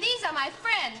Kansas, and these are my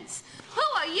friends. Who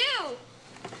are you?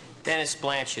 Dennis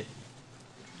Blanchard.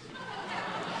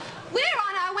 We're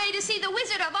on our way to see the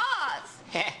Wizard of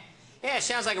Oz. Yeah,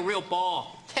 sounds like a real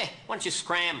ball. Hey, why don't you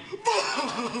scram?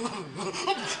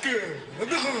 I'm scared.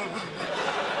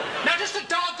 Now, just a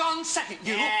doggone second,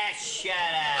 you. Yeah, shut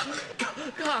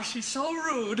up. Gosh, he's so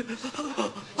rude.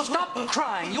 Stop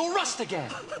crying. You'll rust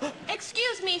again.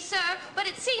 Excuse me, sir, but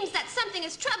it seems that something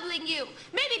is troubling you.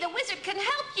 Maybe the wizard can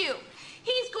help you.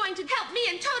 He's going to help me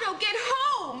and Toto get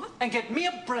home. And get me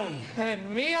a brain.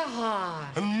 And me a heart.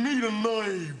 And me a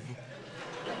knife.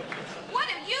 What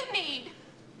do you need?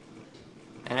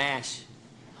 An ass.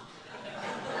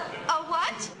 A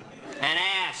what? An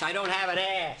ass. I don't have an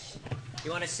ass.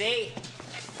 You want to see?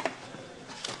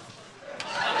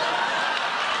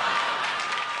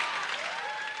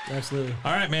 Absolutely.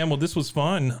 All right, man. Well, this was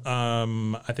fun.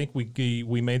 I think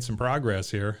we made some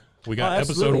progress here. We got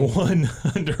episode 1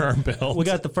 under our belt. We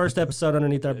got the first episode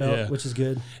underneath our belt, which is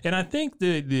good. And I think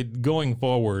that going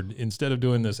forward, instead of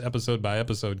doing this episode by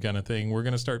episode kind of thing, we're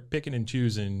going to start picking and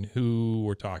choosing who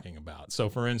we're talking about. So,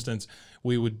 for instance,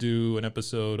 we would do an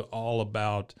episode all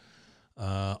about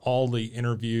all the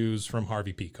interviews from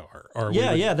Harvey P. Carr.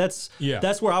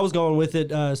 That's where I was going with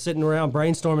it. Sitting around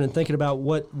brainstorming and thinking about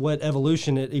what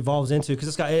evolution it evolves into,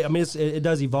 because it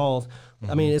does evolve.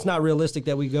 Mm-hmm. I mean, it's not realistic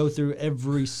that we go through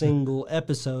every single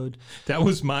episode. That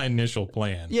was my initial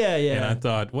plan. Yeah. And I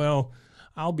thought, well,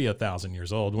 I'll be 1,000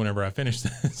 years old whenever I finish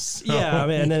this. So. Yeah, I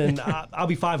mean, and then I'll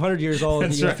be 500 years old.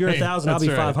 That's If you're 1,000, I'll be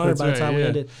 500 by the time we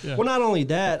end it. Yeah. Well, not only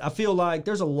that, I feel like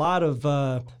there's a lot of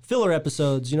filler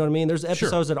episodes. You know what I mean? There's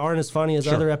episodes that aren't as funny as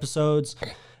other episodes,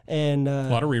 and a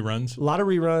lot of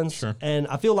reruns. Sure. And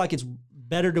I feel like it's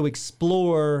better to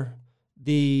explore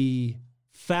the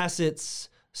facets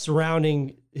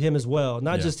surrounding him as well.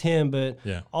 Not just him, but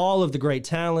all of the great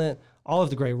talent, all of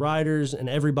the great writers, and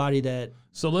everybody that.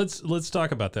 So let's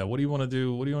talk about that. What do you want to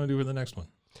do? What do you want to do for the next one?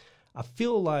 I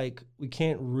feel like we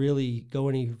can't really go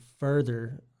any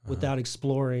further without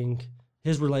exploring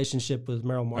his relationship with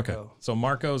Meryl Marco. Okay. So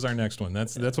Marco's our next one.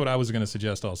 That's what I was going to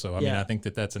suggest also. I mean, I think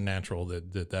that's a natural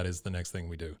that is the next thing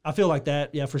we do. I feel like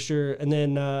that, yeah, for sure. And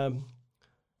then I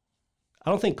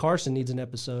don't think Carson needs an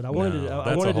episode. I wanted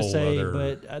to say,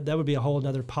 but that would be a whole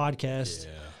other podcast.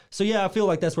 Yeah. So, yeah, I feel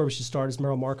like that's where we should start is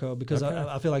Meryl Marco, because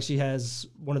I feel like she has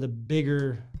one of the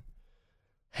bigger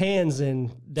hands in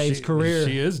Dave's career.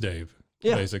 She is Dave,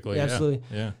 basically. Yeah, absolutely.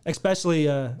 Yeah. Especially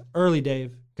early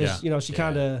Dave, because, she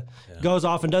kind of goes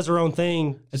off and does her own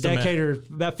thing.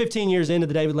 About 15 years into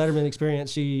the David Letterman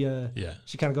experience, she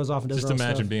kind of goes off and does her own stuff. Just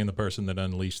imagine being the person that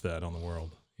unleashed that on the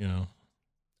world,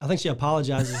 I think she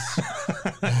apologizes.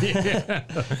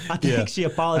 I think she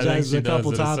apologizes a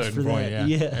couple times for that.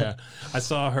 Yeah. I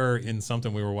saw her in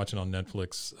something we were watching on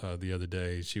Netflix the other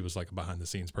day. She was like a behind the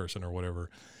scenes person or whatever.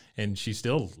 And she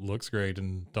still looks great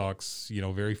and talks,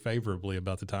 very favorably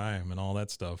about the time and all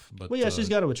that stuff. But she's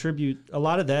got to attribute a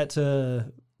lot of that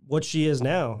to what she is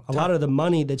now. A lot of the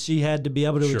money that she had to be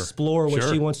able to explore what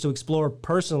she wants to explore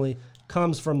personally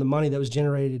comes from the money that was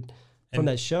generated from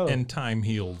that show. And time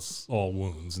heals all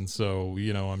wounds. And so,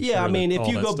 I'm sure I mean, if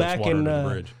you go back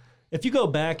and if you go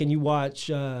back and you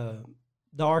watch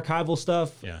the archival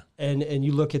stuff. Yeah. And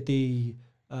you look at the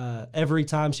every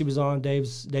time she was on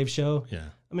Dave's show. Yeah.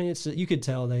 I mean, you could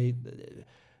tell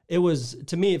it was,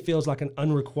 to me, it feels like an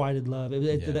unrequited love.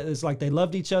 It's like they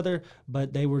loved each other,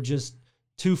 but they were just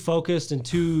too focused and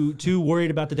too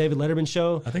worried about the David Letterman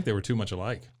show. I think they were too much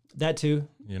alike. That too.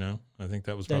 You know, I think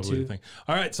that was probably the thing.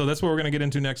 All right, so that's what we're going to get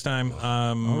into next time.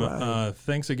 Right.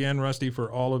 Thanks again, Rusty, for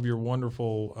all of your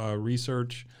wonderful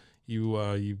research. You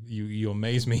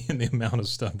amaze me in the amount of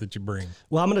stuff that you bring.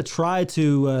 Well, I'm going to try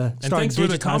to start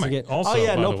digitizing it.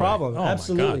 Also, no problem. Oh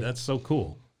absolutely. My God, that's so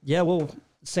cool. Yeah, well,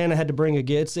 Santa had to bring a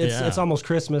gift. It's almost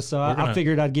Christmas, so I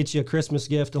figured I'd get you a Christmas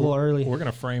gift a little early. We're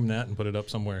going to frame that and put it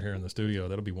up somewhere here in the studio.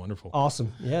 That'll be wonderful.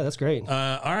 Awesome. Yeah, that's great.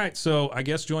 All right, so I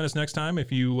guess join us next time.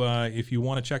 If you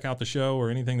want to check out the show or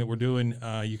anything that we're doing,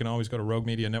 you can always go to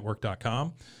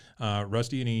roguemedianetwork.com.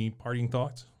 Rusty, any parting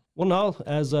thoughts? Well, no.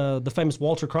 As the famous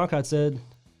Walter Cronkite said,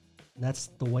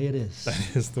 that's the way it is.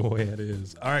 That is the way it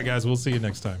is. All right, guys, we'll see you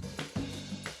next time.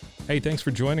 Hey, thanks for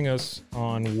joining us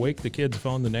on Wake the Kids,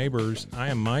 Phone the Neighbors. I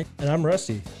am Mike. And I'm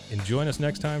Rusty. And join us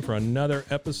next time for another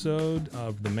episode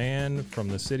of The Man from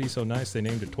the City So Nice They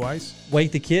Named It Twice.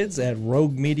 Wake the Kids at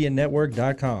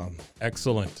roguemedianetwork.com.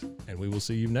 Excellent. And we will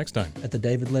see you next time. At the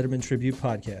David Letterman Tribute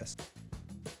Podcast.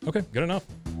 Okay, good enough.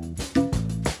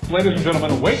 Ladies and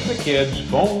gentlemen, Wake the Kids,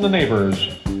 Phone the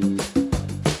Neighbors.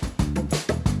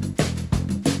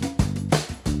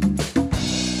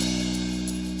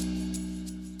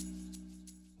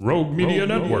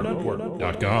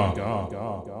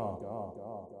 RogueMediaNetwork.com.